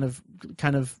 years, kind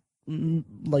of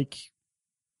like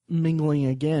mingling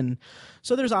again.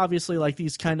 So there's obviously like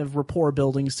these kind of rapport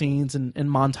building scenes and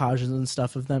montages and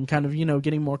stuff of them kind of,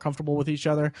 getting more comfortable with each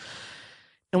other.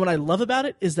 And what I love about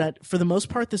it is that for the most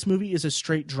part, this movie is a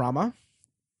straight drama,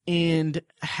 and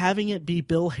having it be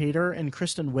Bill Hader and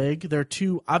Kristen Wiig, they're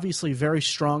two obviously very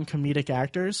strong comedic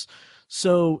actors.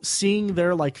 So seeing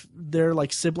their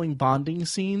sibling bonding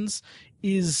scenes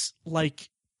is like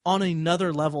on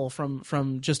another level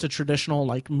from just a traditional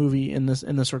like movie in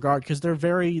this regard, because they're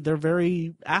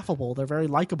very affable, they're very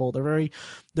likable, they're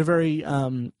very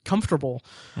comfortable,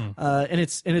 and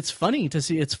it's funny to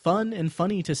see. It's fun and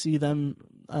funny to see them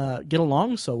get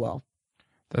along so well.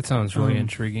 That sounds really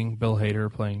intriguing. Bill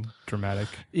Hader playing dramatic.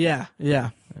 Yeah.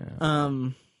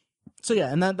 So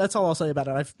yeah, and that's all I'll say about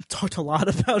it. I've talked a lot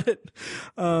about it,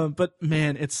 but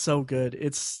man, it's so good.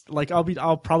 It's like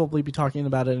I'll probably be talking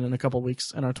about it in a couple of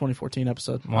weeks in our 2014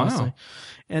 episode. Wow. Honestly.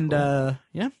 And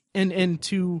cool. And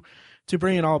to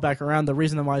bring it all back around, the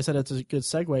reason why I said it's a good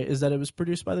segue is that it was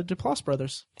produced by the Duplass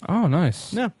brothers. Oh,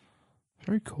 nice. Yeah,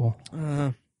 very cool.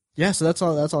 Yeah, so that's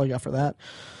all I got for that.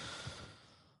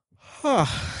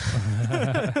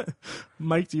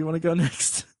 Mike, do you want to go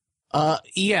next?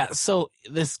 Yeah, so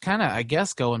this kind of, I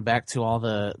guess, going back to all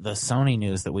the Sony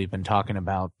news that we've been talking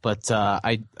about, but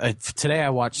today I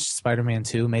watched Spider-Man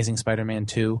 2, Amazing Spider-Man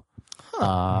 2,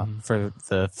 for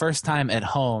the first time at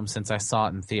home since I saw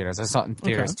it in theaters. I saw it in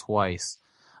theaters twice.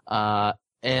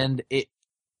 And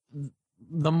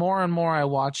the more and more I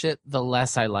watch it, the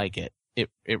less I like it. It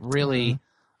really,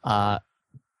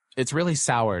 it's really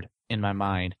soured in my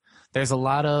mind. There's a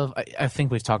lot of, I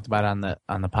think we've talked about it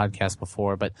on the podcast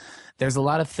before, but there's a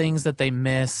lot of things that they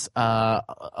miss, a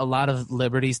lot of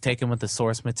liberties taken with the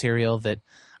source material that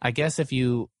I guess if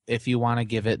you want to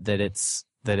give it that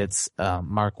it's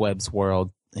Mark Webb's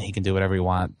world, he can do whatever he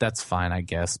wants, that's fine, I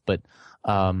guess. But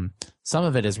some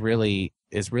of it is really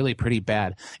pretty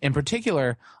bad. In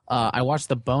particular, I watched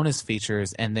the bonus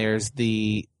features, and there's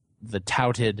the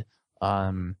touted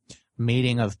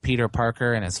meeting of Peter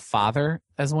Parker and his father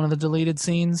as one of the deleted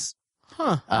scenes.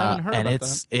 Huh. I haven't heard and about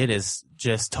that. it is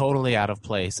just totally out of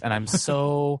place, and I'm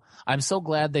so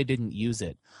glad they didn't use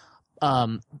it.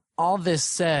 All this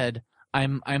said,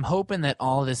 I'm hoping that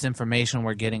all this information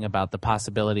we're getting about the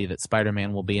possibility that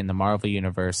Spider-Man will be in the Marvel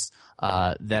universe,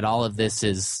 that all of this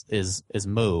is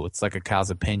moo. It's like a cow's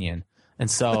opinion,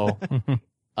 and so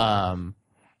I'm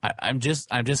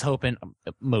just hoping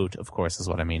moot. Of course, is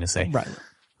what I mean to say. Right.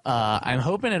 I'm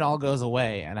hoping it all goes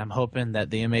away, and I'm hoping that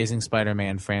the Amazing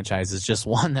Spider-Man franchise is just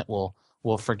one that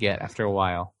we'll forget after a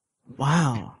while.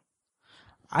 Wow.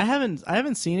 I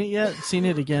haven't seen it yet. Seen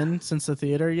it again since the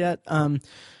theater yet.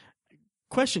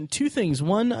 Question: two things.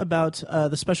 One about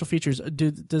the special features.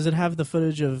 Does it have the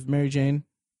footage of Mary Jane?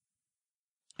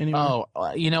 Anywhere?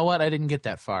 Oh, you know what? I didn't get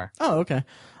that far. Oh, okay.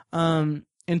 And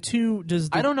two,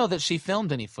 I don't know that she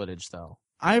filmed any footage though.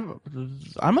 I don't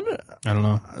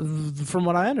know. From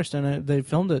what I understand, they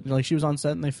filmed it. Like she was on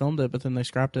set and they filmed it, but then they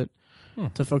scrapped it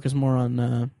to focus more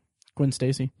on Gwen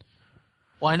Stacy.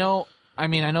 Well, I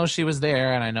know she was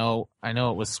there, and I know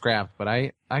it was scrapped, but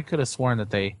I could have sworn that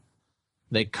they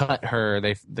cut her.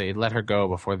 They let her go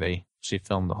before she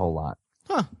filmed the whole lot.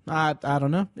 Huh. I don't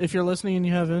know. If you're listening and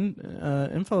you have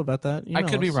info about that, I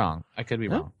could be wrong.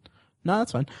 Wrong. No,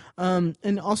 that's fine.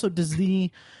 And also, do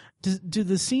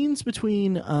the scenes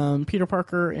between Peter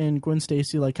Parker and Gwen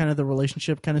Stacy, like kind of the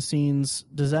relationship kind of scenes,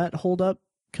 does that hold up?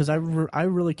 Because I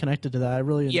really connected to that. I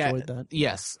really enjoyed that.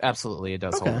 Yes, absolutely. It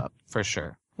does hold up for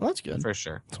sure. Well, that's good. For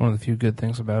sure. It's one of the few good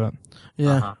things about it.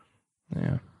 Yeah. Uh-huh.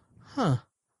 Yeah. Huh.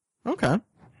 Okay.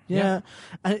 Yeah.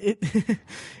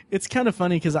 It's kind of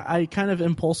funny because I kind of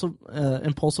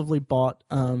impulsively bought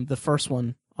the first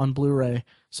one on Blu-ray,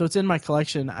 so it's in my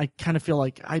collection. I kind of feel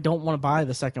like I don't want to buy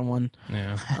the second one.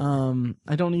 Yeah.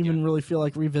 I don't even really feel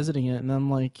like revisiting it, and I'm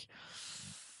like,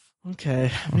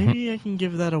 okay, maybe I can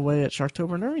give that away at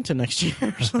Sharktober in Irvington next year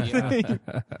or something.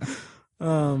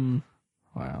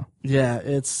 Wow. Yeah,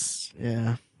 it's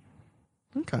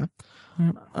okay.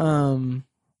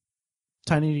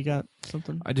 Tiny, you got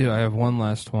something? I do. I have one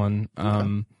last one.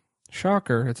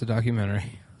 Shocker, it's a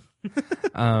documentary.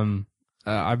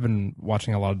 I've been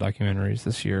watching a lot of documentaries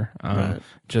this year. Right.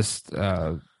 Just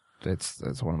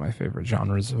it's one of my favorite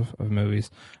genres of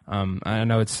movies. I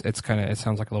know it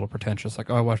sounds like a little pretentious, like,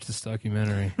 oh, I watched this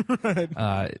documentary. Right.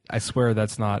 I swear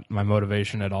that's not my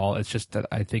motivation at all. It's just that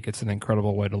I think it's an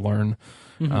incredible way to learn,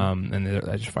 and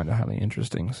I just find it highly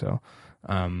interesting. So,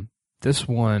 this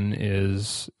one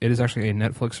is actually a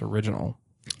Netflix original.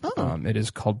 Oh. It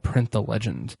is called Print the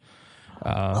Legend.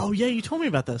 Oh yeah, you told me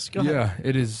about this. Go ahead. Yeah,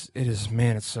 it is.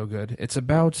 Man, it's so good. It's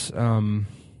about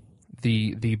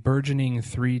the burgeoning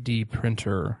 3D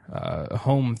printer,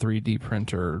 home 3D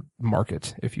printer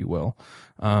market, if you will.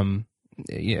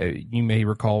 You may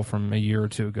recall from a year or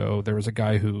two ago, there was a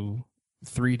guy who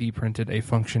 3D printed a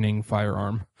functioning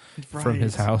firearm from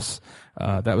his house.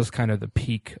 That was kind of the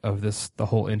peak of the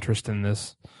whole interest in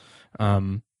this.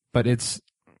 But it's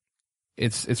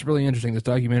really interesting. This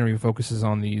documentary focuses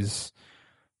on these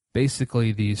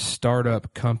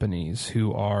startup companies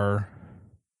who are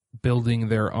building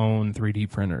their own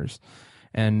 3D printers,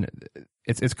 and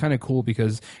it's kind of cool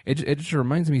because it just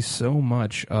reminds me so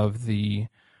much of the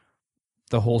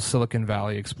whole Silicon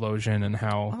Valley explosion and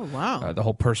how the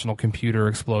whole personal computer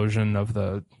explosion of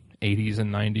the 80s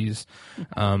and 90s,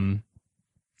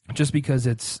 just because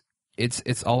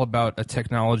it's all about a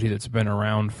technology that's been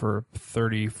around for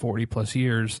 30, 40 plus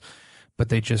years, but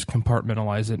they just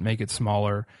compartmentalize it, make it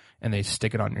smaller, and they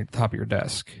stick it on your top of your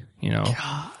desk.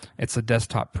 God. It's a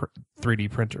desktop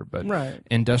 3D printer, but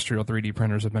industrial 3D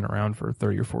printers have been around for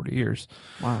 30 or 40 years.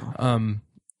 Wow.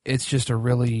 It's just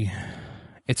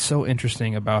it's so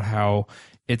interesting about how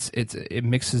it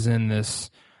mixes in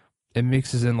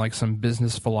like some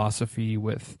business philosophy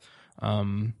with, I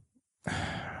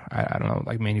don't know,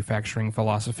 like manufacturing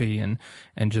philosophy and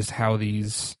just how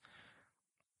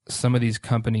some of these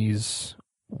companies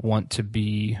want to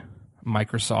be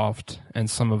Microsoft, and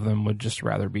some of them would just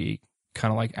rather be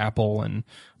kind of like Apple and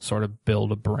sort of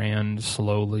build a brand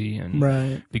slowly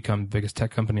and become the biggest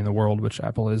tech company in the world, which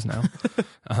Apple is now.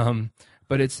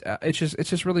 But it's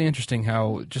just really interesting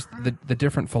how just the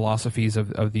different philosophies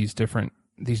of these different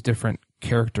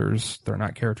characters. They're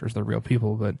not characters; they're real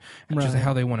people. But just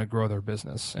how they want to grow their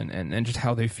business and just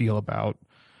how they feel about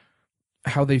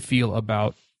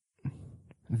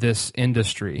this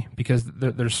industry, because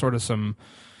there's sort of some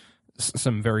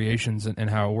variations in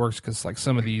how it works, because like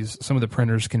some of the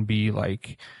printers can be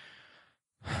like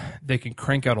they can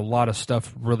crank out a lot of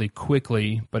stuff really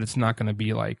quickly, but it's not going to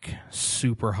be like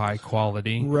super high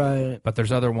quality. Right. But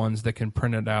there's other ones that can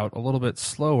print it out a little bit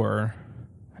slower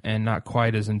and not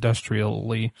quite as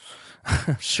industrially.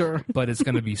 Sure. But it's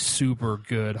going to be super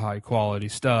good, high quality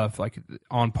stuff, like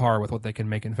on par with what they can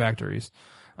make in factories.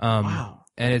 Wow.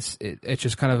 And it's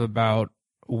just kind of about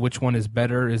which one is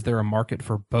better. Is there a market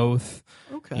for both?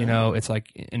 Okay. You know, it's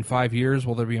like in 5 years,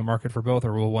 will there be a market for both,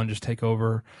 or will one just take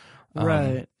over?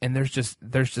 Right. And there's just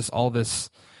all this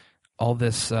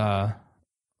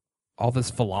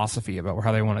philosophy about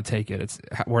how they want to take it. It's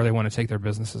where they want to take their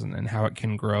businesses and how it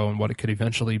can grow and what it could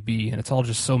eventually be. And it's all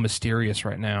just so mysterious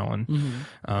right now.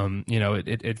 And you know,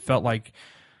 it felt like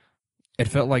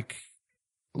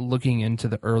looking into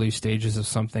the early stages of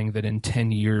something that in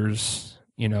 10 years,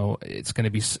 you know, it's going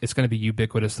to be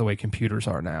ubiquitous the way computers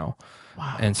are now.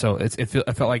 Wow. And so I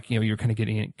felt like, you know, you're kind of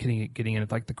getting in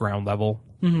at like the ground level,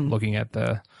 looking at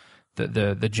the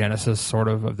genesis sort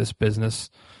of this business.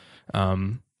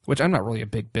 Which I'm not really a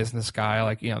big business guy.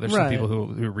 Like, you know, there's some people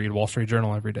who read Wall Street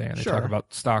Journal every day and they talk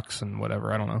about stocks and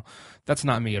whatever. I don't know. That's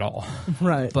not me at all.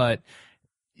 Right. But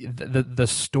the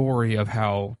story of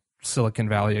how Silicon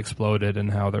Valley exploded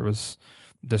and how there was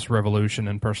this revolution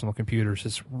in personal computers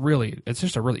it's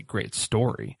just a really great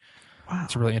story. Wow.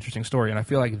 It's a really interesting story, and I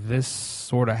feel like this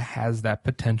sort of has that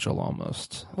potential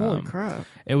almost. Holy crap!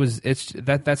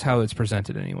 That's how it's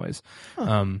presented, anyways.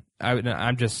 Huh.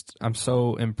 I'm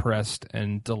so impressed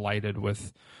and delighted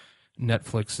with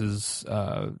Netflix's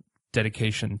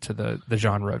dedication to the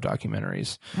genre of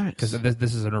documentaries, because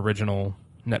this is an original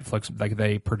Netflix. Like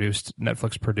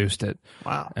Netflix produced it.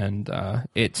 Wow! And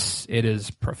it is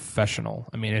professional.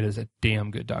 I mean, it is a damn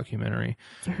good documentary.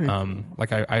 Very cool.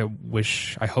 Like I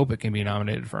hope it can be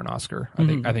nominated for an Oscar. I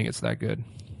think it's that good.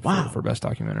 Wow! For best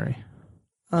documentary.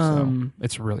 So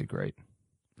it's really great.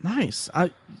 Nice.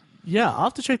 I'll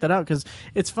have to check that out, because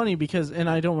it's funny and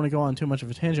I don't want to go on too much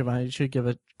of a tangent, but I should give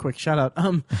a quick shout out.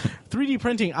 3D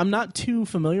printing. I'm not too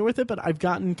familiar with it, but I've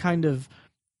gotten kind of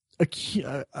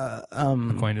acquainted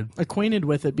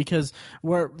with it, because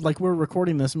we're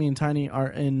recording this. Me and Tiny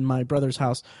are in my brother's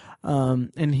house,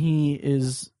 and he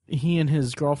and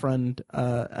his girlfriend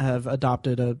have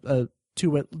adopted a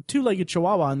two-legged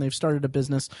Chihuahua, and they've started a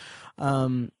business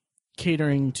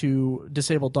catering to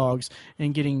disabled dogs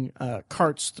and getting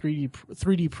carts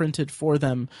 3D printed for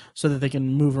them so that they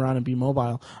can move around and be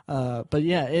mobile. But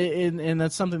yeah, and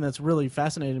that's something that's really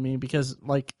fascinated me, because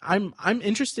like I'm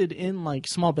interested in like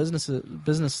small business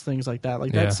things like that.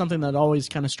 Like that's something that always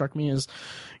kind of struck me as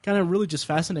kind of really just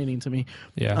fascinating to me.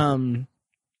 Yeah.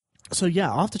 So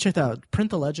yeah, I'll have to check that out.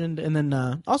 Print the Legend, and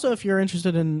then also if you're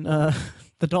interested in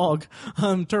the dog,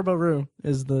 Turbo Roo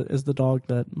is the dog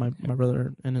that my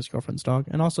brother and his girlfriend's dog,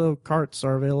 and also carts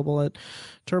are available at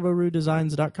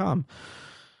turboroodesigns.com.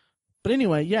 But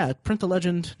anyway, yeah, Print the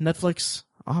Legend, Netflix.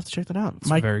 I'll have to check that out. It's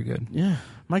Mike, very good. Yeah,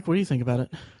 Mike, what do you think about it?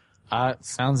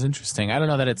 Sounds interesting. I don't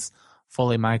know that it's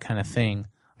fully my kind of thing.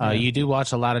 You do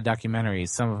watch a lot of documentaries.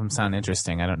 Some of them sound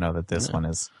interesting. I don't know that this one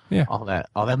is all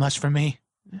that much for me.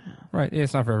 Right. Yeah,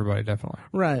 it's not for everybody, definitely.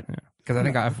 Right. Because I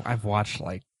think I've watched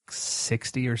like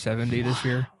 60 or 70 this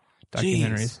year.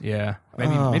 Documentaries. Jeez. Yeah.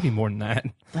 Maybe more than that.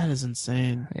 That is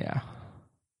insane. Yeah.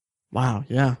 Wow.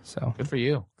 Yeah. So good for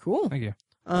you. Cool. Thank you.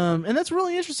 And that's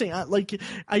really interesting.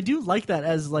 I do like that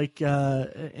as like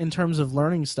in terms of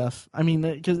learning stuff. I mean,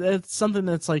 because it's something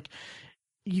that's like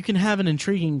you can have an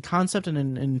intriguing concept and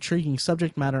an intriguing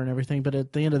subject matter and everything, but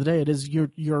at the end of the day, it is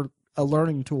you're a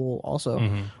learning tool also.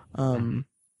 Mm-hmm.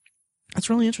 That's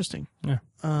really interesting. Yeah.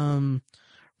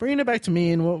 Bringing it back to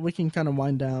me, and we can kind of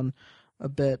wind down a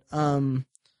bit.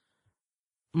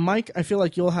 Mike, I feel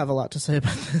like you'll have a lot to say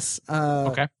about this.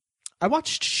 Okay. I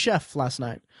watched Chef last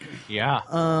night. Yeah.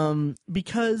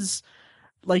 Because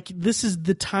like this is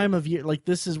the time of year. Like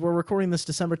we're recording this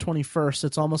December 21st.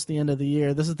 It's almost the end of the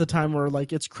year. This is the time where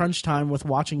like it's crunch time with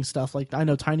watching stuff. Like I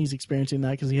know Tiny's experiencing that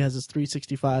because he has his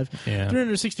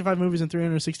 365 movies in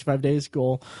 365 days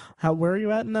goal. Where are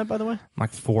you at in that, by the way? I'm like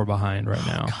 4 behind right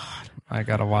now. God. I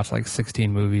got to watch like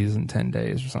 16 movies in 10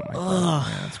 days or something like that.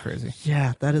 Yeah, that's crazy.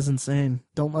 Yeah, that is insane.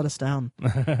 Don't let us down.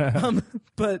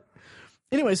 But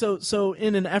anyway, so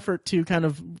in an effort to kind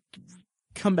of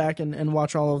come back and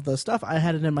watch all of the stuff, I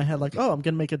had it in my head like, oh, I'm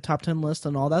going to make a top 10 list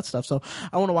and all that stuff. So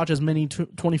I want to watch as many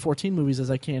 2014 movies as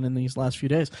I can in these last few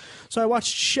days. So I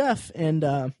watched Chef,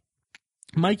 and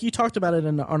Mike, you talked about it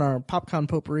on our PopCon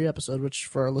Potpourri episode, which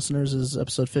for our listeners is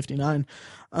episode 59.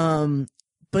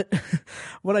 But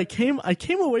what I came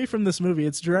away from this movie,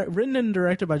 it's written and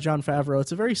directed by Jon Favreau.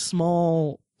 It's a very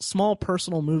small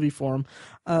personal movie for him.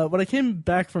 What I came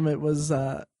back from it was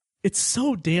it's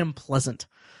so damn pleasant.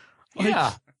 Like,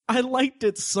 Yeah. I liked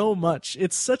it so much.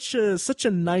 It's such a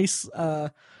nice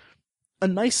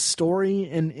story,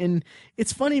 and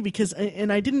it's funny because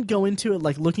I didn't go into it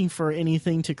like looking for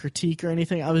anything to critique or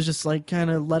anything. I was just like kind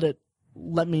of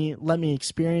let me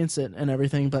experience it and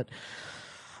everything. But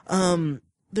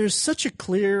there's such a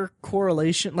clear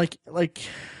correlation. Like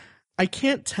I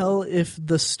can't tell if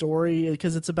the story,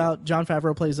 because it's about Jon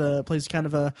Favreau plays kind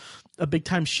of a big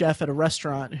time chef at a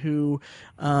restaurant who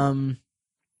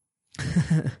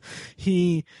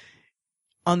he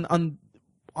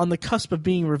on the cusp of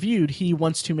being reviewed, he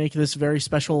wants to make this very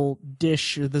special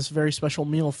dish or this very special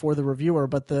meal for the reviewer,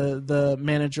 but the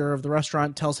manager of the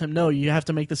restaurant tells him, no, you have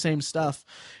to make the same stuff.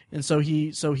 And so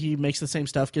he makes the same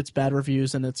stuff, gets bad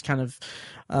reviews, and it's kind of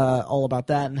all about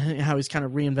that and how he's kind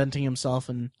of reinventing himself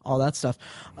and all that stuff,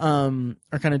 or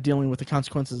kind of dealing with the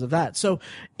consequences of that. So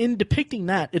in depicting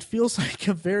that, it feels like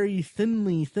a very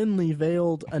thinly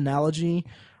veiled analogy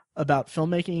about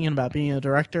filmmaking and about being a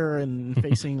director and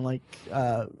facing like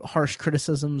harsh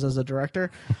criticisms as a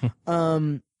director.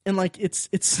 And like it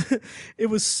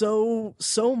was so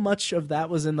much of that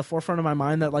was in the forefront of my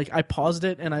mind that like I paused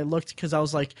it and I looked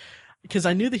because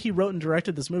I knew that he wrote and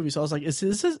directed this movie. So I was like, is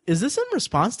this in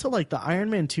response to like the Iron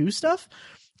Man 2 stuff?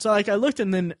 So like I looked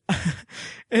and then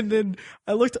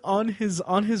I looked on his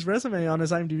resume on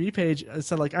his IMDb page. It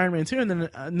said like Iron Man 2, and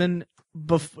then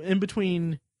in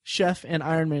between Chef and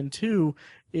Iron Man 2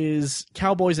 is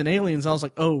Cowboys and Aliens. I was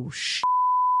like, oh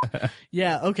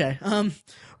yeah, okay.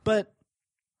 But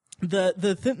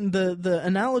the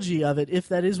analogy of it, if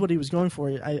that is what he was going for,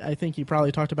 I think he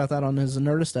probably talked about that on his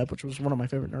Nerdist, which was one of my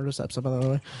favorite Nerdist, by the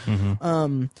way.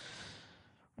 Mm-hmm.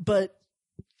 But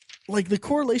like the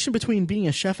correlation between being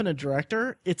a chef and a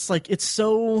director, it fits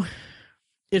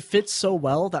so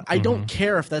well that I don't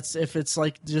care if it's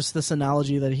like just this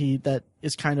analogy that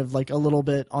is kind of like a little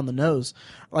bit on the nose.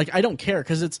 Like I don't care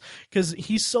because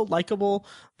he's so likable.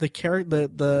 The character,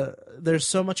 there's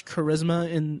so much charisma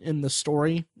in the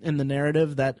story, in the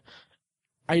narrative, that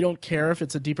I don't care if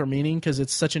it's a deeper meaning because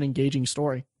it's such an engaging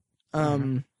story.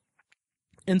 And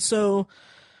so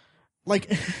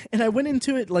like, and I went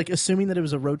into it like assuming that it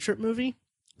was a road trip movie.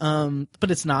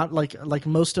 But it's not. Like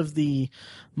most of the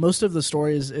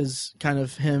story is kind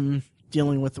of him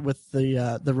dealing with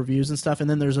the reviews and stuff, and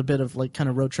then there's a bit of like kind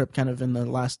of road trip kind of in the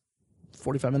last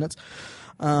 45 minutes.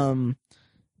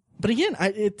 But again,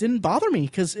 it didn't bother me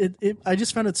because I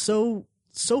just found it so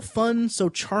fun, so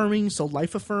charming, so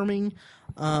life affirming,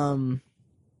 and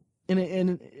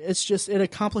it's just, it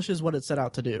accomplishes what it set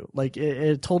out to do. Like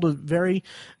it told a very,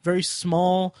 very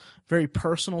small, very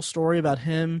personal story about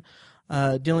him.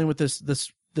 Dealing with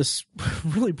this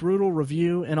really brutal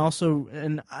review, and also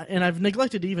and I've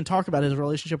neglected to even talk about his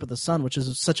relationship with his son, which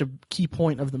is such a key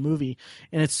point of the movie,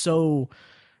 and it's so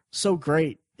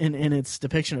great in its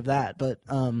depiction of that. But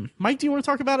Mike, do you want to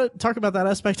talk about it? Talk about that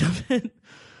aspect of it?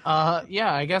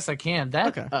 Yeah, I guess I can.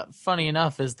 That okay. Funny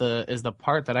enough is the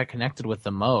part that I connected with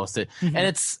the most, and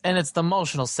it's the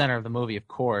emotional center of the movie, of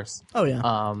course. Oh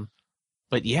yeah.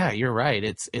 But yeah, you're right.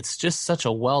 It's just such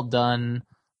a well done.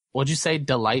 What'd you say?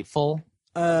 Delightful?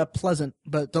 Pleasant,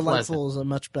 but delightful is a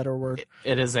much better word.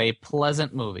 It is a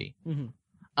pleasant movie. And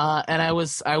I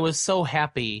was so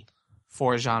happy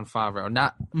for Jon Favreau.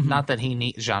 Not that he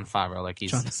needs Jon Favreau, like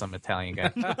he's some Italian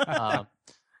guy.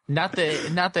 Not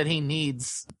that he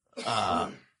needs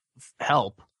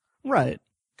help, right?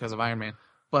 Because of Iron Man.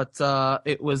 But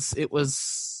it was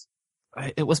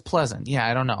pleasant. Yeah,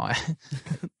 I don't know.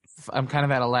 I'm kind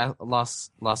of at a loss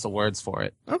of words for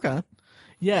it. Okay.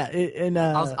 Yeah, and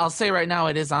I'll say right now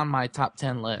it is on my top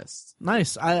 10 list.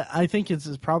 Nice. I think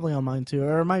it's probably on mine too,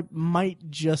 or it might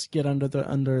just get under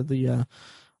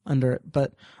it.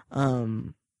 But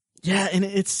yeah, and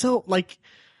it's so like,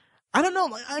 I don't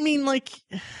know. I mean, like,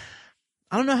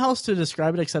 I don't know how else to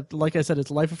describe it except, like I said,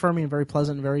 it's life affirming and very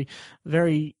pleasant, and very,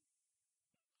 very,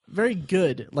 very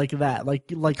good, like that,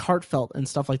 like heartfelt and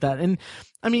stuff like that. And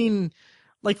I mean,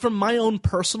 like from my own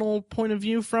personal point of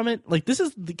view from it, like this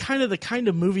is the kind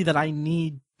of movie that I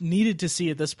needed to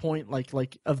see at this point,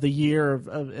 like of the year of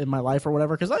in my life or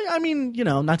whatever. Because I mean, you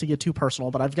know, not to get too personal,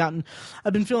 but I've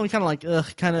been feeling kind of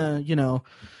like kind of, you know,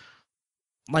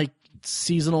 like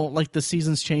seasonal, like the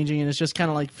season's changing, and it's just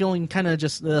kind of like feeling kind of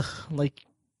just like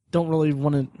don't really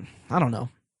want to. I don't know.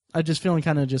 I'm just feeling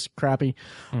kind of just crappy.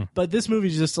 But this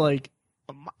movie's just like,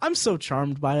 I'm so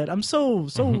charmed by it. I'm so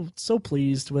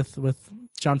pleased with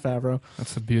Jon Favreau.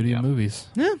 That's the beauty of movies.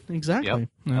 Yeah, exactly. Yep.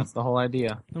 Yeah. That's the whole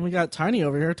idea. And we got Tiny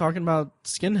over here talking about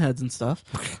skinheads and stuff.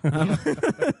 I'm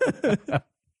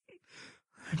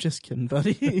just kidding,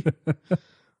 buddy.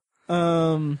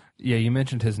 Yeah, you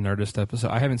mentioned his Nerdist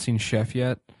episode. I haven't seen Chef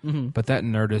yet, but that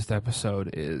Nerdist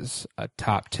episode is a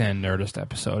top 10 Nerdist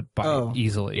episode by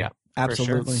easily. Yeah,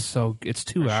 absolutely. Sure. So it's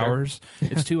 2 hours.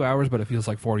 It's 2 hours, but it feels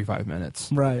like 45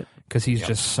 minutes. Right. Because he's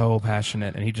just so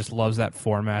passionate, and he just loves that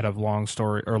format of long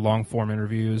form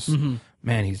interviews.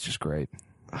 Man, he's just great.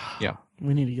 Yeah.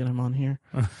 We need to get him on here.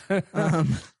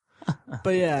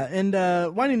 But yeah,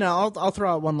 and winding down, I'll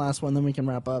throw out one last one, then we can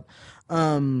wrap up.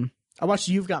 I watched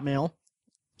You've Got Mail.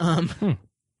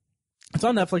 It's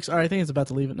on Netflix. Or I think it's about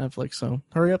to leave at Netflix, so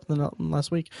hurry up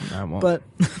last week. I won't. But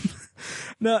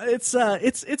no, it's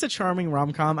a charming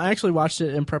rom-com. I actually watched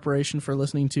it in preparation for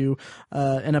listening to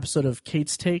an episode of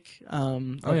Kate's Take,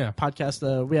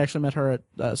 podcast. We actually met her at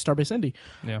Starbase Indy.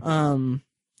 Yeah.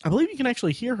 I believe you can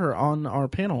actually hear her on our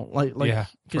panel,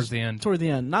 towards the end. Toward the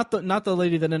end, not the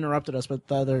lady that interrupted us, but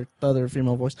the other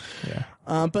female voice. Yeah.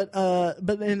 But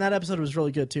in that episode, it was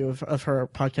really good too of her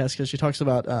podcast because she talks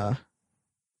about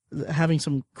having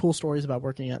some cool stories about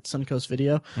working at Suncoast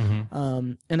Video.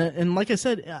 And like I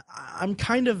said, I'm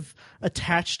kind of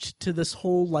attached to this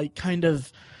whole like kind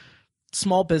of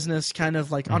small business, kind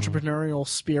of like entrepreneurial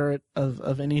spirit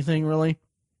of anything really.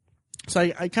 So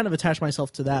I kind of attach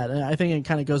myself to that, and I think it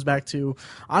kind of goes back to,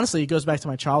 honestly, it goes back to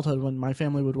my childhood when my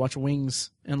family would watch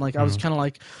Wings, and like I was kind of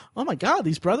like, oh my god,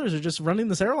 these brothers are just running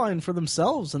this airline for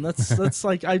themselves, and that's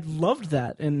like I loved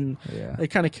that, and it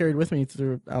kind of carried with me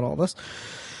throughout all this.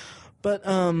 But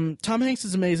Tom Hanks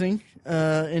is amazing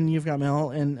in You've Got Mail,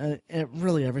 and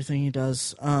really everything he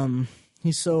does.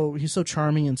 He's so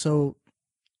charming, and so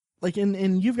like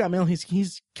in You've Got Mail,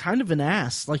 he's kind of an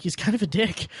ass, like he's kind of a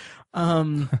dick.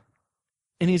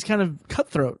 And he's kind of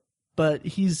cutthroat, but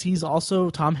he's also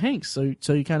Tom Hanks.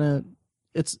 So you kind of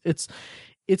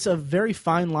it's a very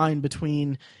fine line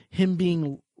between him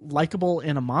being likable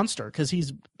and a monster because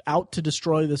he's out to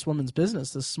destroy this woman's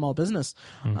business, this small business,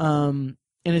 and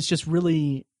it's just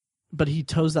really, but he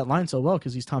toes that line so well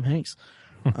because he's Tom Hanks.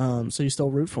 So you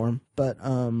still root for him, but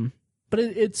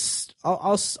it's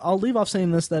I'll leave off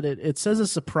saying this, that it says a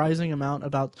surprising amount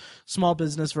about small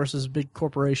business versus big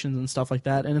corporations and stuff like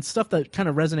that, and it's stuff that kind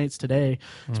of resonates today,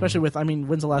 especially with, I mean,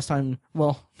 when's the last time?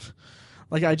 Well,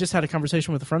 like I just had a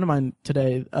conversation with a friend of mine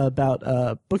today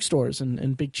about bookstores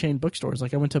and big chain bookstores.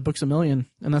 Like I went to Books A Million,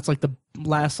 and that's like the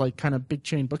last like kind of big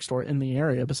chain bookstore in the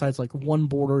area, besides like one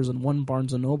Borders and one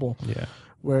Barnes and Noble,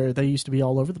 where they used to be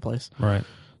all over the place. Right.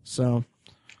 So,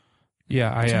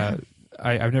 yeah,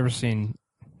 I've never seen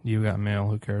You Got Mail.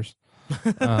 Who cares?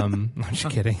 I'm just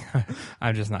kidding.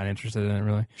 I'm just not interested in it,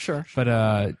 really. Sure.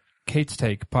 But Kate's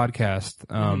Take podcast,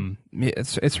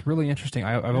 it's really interesting.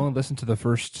 I've only listened to the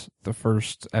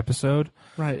first episode.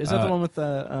 Right. Is that the one with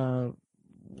the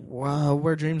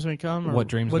Where Dreams May Come? Or What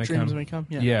Dreams May Come?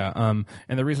 Yeah. Yeah.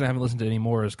 And the reason I haven't listened to it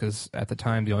anymore is because at the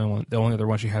time the only other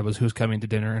one she had was Who's Coming to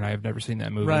Dinner, and I have never seen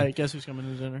that movie. Right. Guess Who's Coming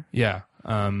to Dinner? Yeah.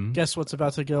 Guess what's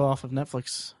about to go off of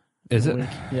Netflix? Is it?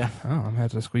 Yeah. Oh, I'm going to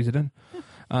have to squeeze it in.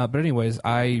 But anyways,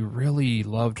 I really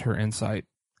loved her insight.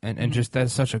 And just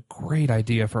that's such a great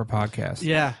idea for a podcast.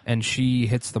 Yeah. And she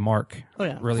hits the mark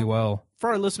really well.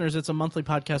 For our listeners, it's a monthly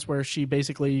podcast where she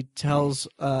basically tells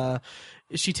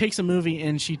she takes a movie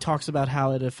and she talks about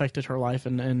how it affected her life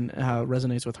and how it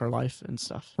resonates with her life and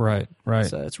stuff. Right.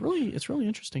 So it's really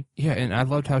interesting. Yeah, and I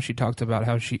loved how she talked about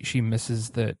how she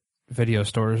misses that video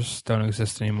stores don't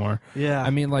exist anymore. Yeah. I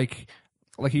mean, like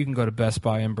you can go to Best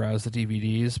Buy and browse the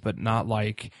DVDs, but not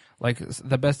like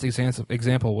the best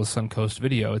example was Suncoast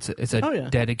Video. It's a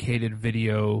dedicated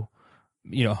video,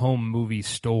 home movie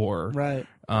store. Right.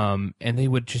 And they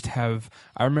would just have,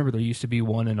 I remember there used to be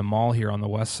one in a mall here on the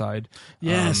west side.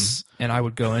 Yes. And I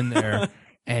would go in there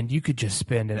and you could just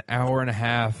spend an hour and a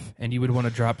half and you would want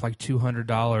to drop like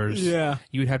 $200. Yeah.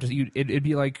 You would have to, it'd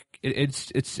be like,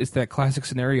 it's that classic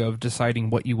scenario of deciding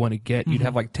what you want to get. You'd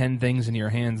have like 10 things in your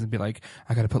hands and be like,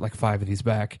 I got to put like 5 of these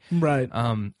back. Right.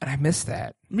 And I miss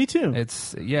that. Me too.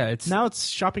 It's now it's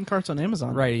shopping carts on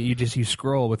Amazon. Right. You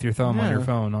scroll with your thumb on your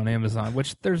phone on Amazon,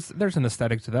 which there's an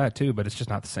aesthetic to that too, but it's just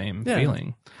not the same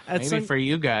feeling. Maybe for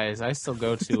you guys, I still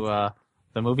go to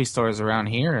the movie stores around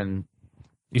here, and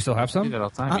you still have some? I do that all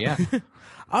the time. Yeah.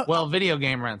 Well, video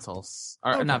game rentals,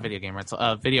 or not video game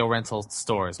rental, video rental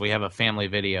stores. We have a family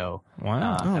video.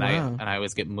 Wow. And I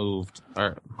always get moved.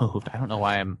 I don't know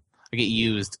why I get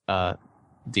used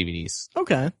DVDs.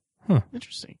 Okay. Huh.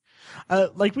 Interesting.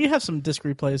 Like we have some disc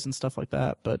replays and stuff like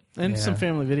that, and some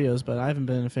family videos, but I haven't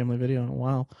been in a family video in a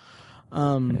while.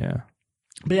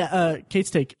 But Kate's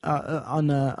Take on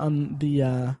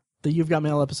the You've Got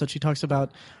Mail episode, she talks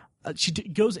about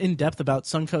goes in depth about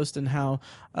Suncoast and how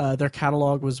their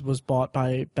catalog was bought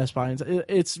by Best Buy.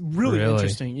 It's really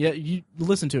interesting. Yeah, you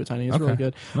listen to it, Tiny. It's really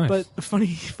good. Nice. But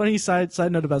funny side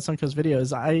note about Suncoast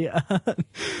videos.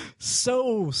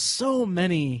 So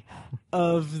many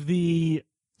of the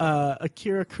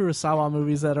Akira Kurosawa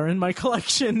movies that are in my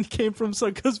collection came from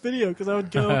Suncoast Video, because I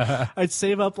would go, I'd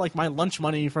save up like my lunch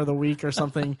money for the week or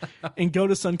something, and go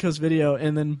to Suncoast Video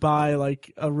and then buy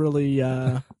like a really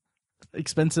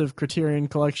expensive Criterion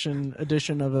Collection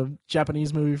edition of a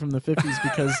Japanese movie from the 50s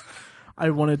because I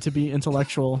wanted to be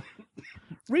intellectual.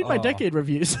 Read my decade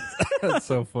reviews. That's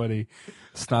so funny.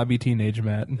 Snobby teenage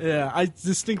Matt. Yeah, I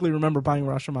distinctly remember buying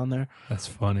Rashomon there. That's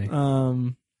funny.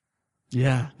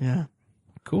 Yeah.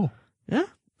 Cool. Yeah.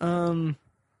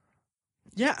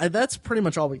 Yeah, that's pretty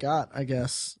much all we got, I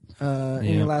guess.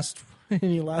 Any last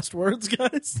words,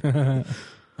 guys? I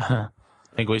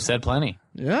think we said plenty.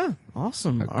 Yeah,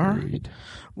 awesome. Agreed. All right.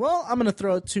 Well, I'm going to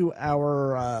throw it to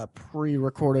our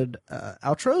pre-recorded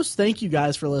outros. Thank you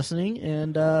guys for listening,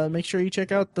 and make sure you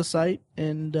check out the site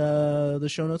and the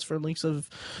show notes for links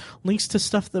to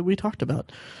stuff that we talked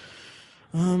about.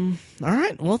 All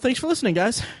right. Well, thanks for listening,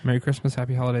 guys. Merry Christmas,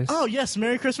 Happy Holidays. Oh, yes.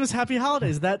 Merry Christmas, Happy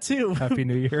Holidays. That, too. Happy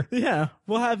New Year. Yeah.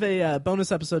 We'll have a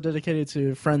bonus episode dedicated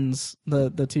to Friends,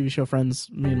 the TV show Friends.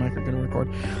 Me and Mike are going to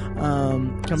record.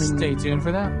 Coming. Stay tuned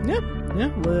for that. Yeah.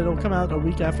 Well, it'll come out a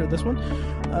week after this one.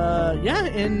 Yeah,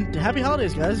 and Happy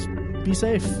Holidays, guys. Be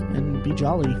safe and be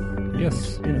jolly.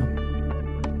 Yes.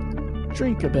 And,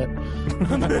 drink a bit.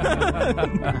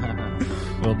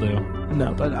 Will do.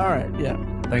 No, but all right. Yeah.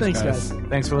 Thanks, guys.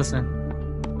 Thanks for listening.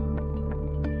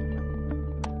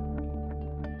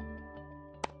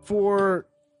 For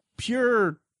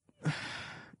pure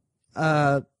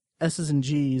S's and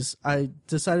G's, I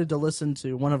decided to listen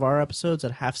to one of our episodes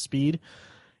at half speed,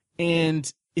 and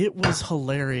it was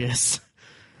hilarious.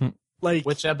 Like,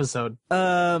 which episode?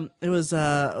 It was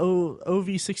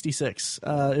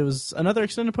OV087. It was another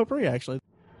extended potpourri, actually.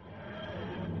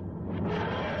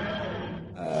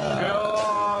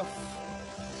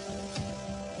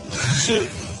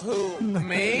 Who,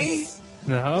 me?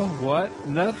 No, what?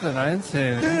 Nothing. I didn't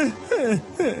say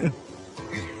anything.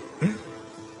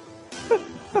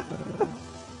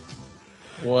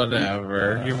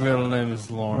 Whatever. Your middle name is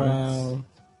Lawrence. Wow.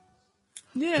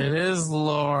 Yeah. It is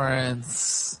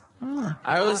Lawrence.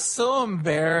 I was so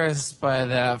embarrassed by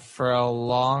that for a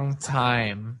long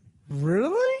time.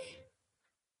 Really?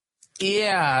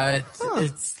 Yeah,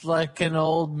 it's like an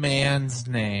old man's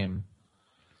name.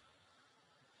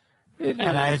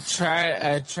 And I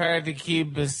tried to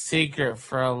keep a secret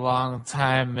for a long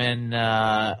time in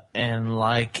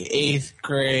like 8th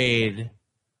grade.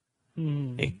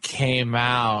 It came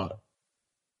out,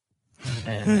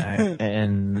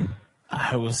 and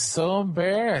I was so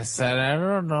embarrassed, and I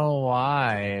don't know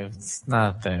why. It's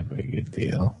not that big a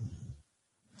deal.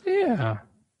 Yeah.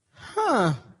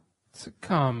 Huh. It's a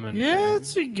common. Yeah,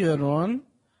 it's a good one.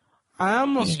 I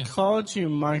almost called you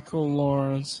Michael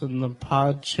Lawrence in the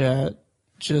pod chat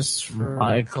just for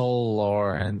Michael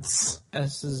Lawrence.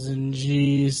 S's and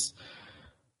G's.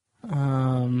 But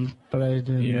I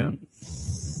didn't.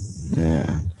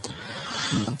 Yeah.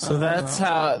 So that's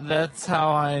how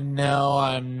I know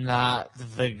I'm not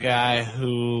the guy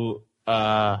who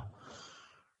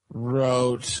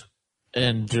wrote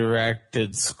and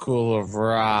directed School of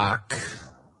Rock.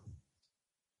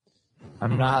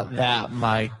 I'm not that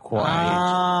Mike White.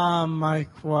 Ah,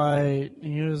 Mike White.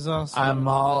 He was also. I'm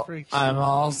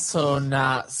also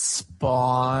not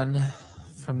Spawn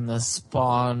from the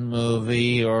Spawn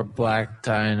movie or Black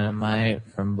Dynamite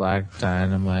from Black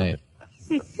Dynamite.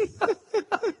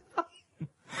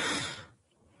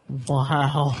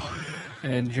 Wow.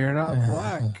 And you're not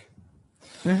black.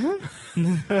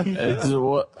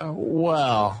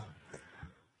 Well,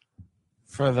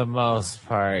 for the most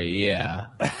part, yeah.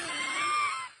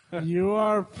 You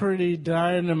are pretty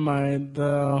dynamite,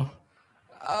 though.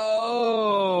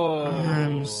 Oh.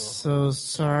 I'm so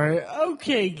sorry.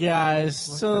 Okay, guys,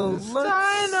 so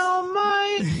let's...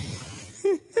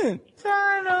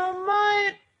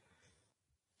 Dynamite!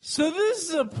 So this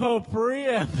is a potpourri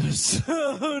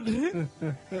episode.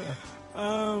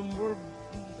 We're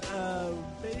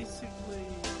basically...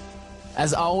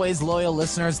 As always, loyal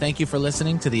listeners, thank you for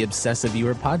listening to the Obsessive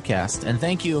Viewer podcast. And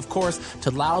thank you, of course,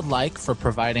 to Loud Like for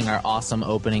providing our awesome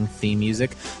opening theme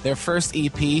music. Their first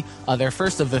EP, their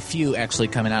first of the few actually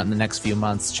coming out in the next few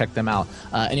months. Check them out.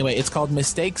 Anyway, it's called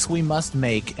Mistakes We Must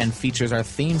Make and features our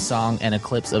theme song and a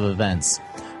clips of events.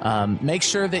 Make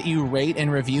sure that you rate and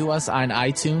review us on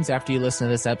iTunes after you listen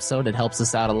to this episode. It helps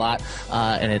us out a lot,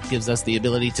 and it gives us the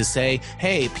ability to say,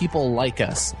 hey, people like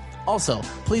us. Also,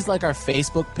 please like our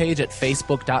Facebook page at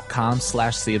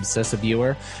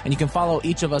facebook.com/TheObsessiveViewer, and you can follow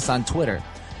each of us on Twitter.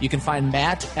 You can find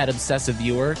Matt at Obsessive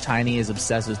Viewer, Tiny is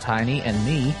Obsessive Tiny, and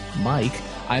me, Mike,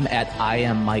 I'm at I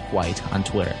am Mike White on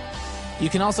Twitter. You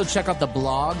can also check out the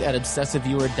blog at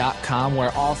obsessiveviewer.com,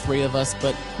 where all three of us,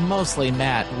 but mostly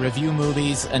Matt, review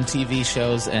movies and TV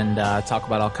shows and talk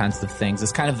about all kinds of things.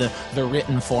 It's kind of the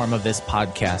written form of this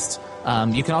podcast.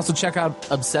 You can also check out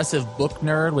Obsessive Book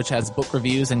Nerd, which has book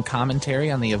reviews and commentary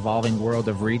on the evolving world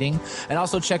of reading. And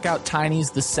also check out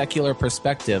Tiny's The Secular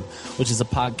Perspective, which is a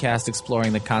podcast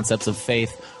exploring the concepts of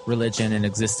faith, religion, and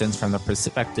existence from the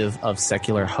perspective of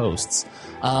secular hosts.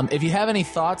 If you have any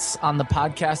thoughts on the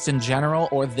podcast in general,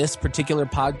 or this particular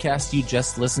podcast you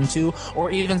just listened to, or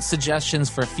even suggestions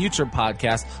for future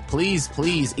podcasts, please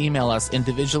email us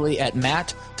individually at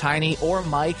Matt, Tiny, or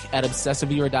Mike at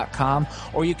obsessiveviewer.com,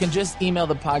 or you can just email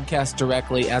the podcast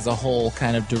directly as a whole,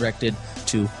 kind of directed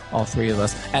to all three of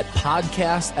us, at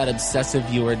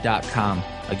podcast@obsessiveviewer.com.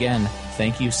 Again,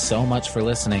 thank you so much for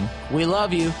listening. We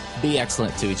love you. Be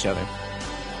excellent to each other.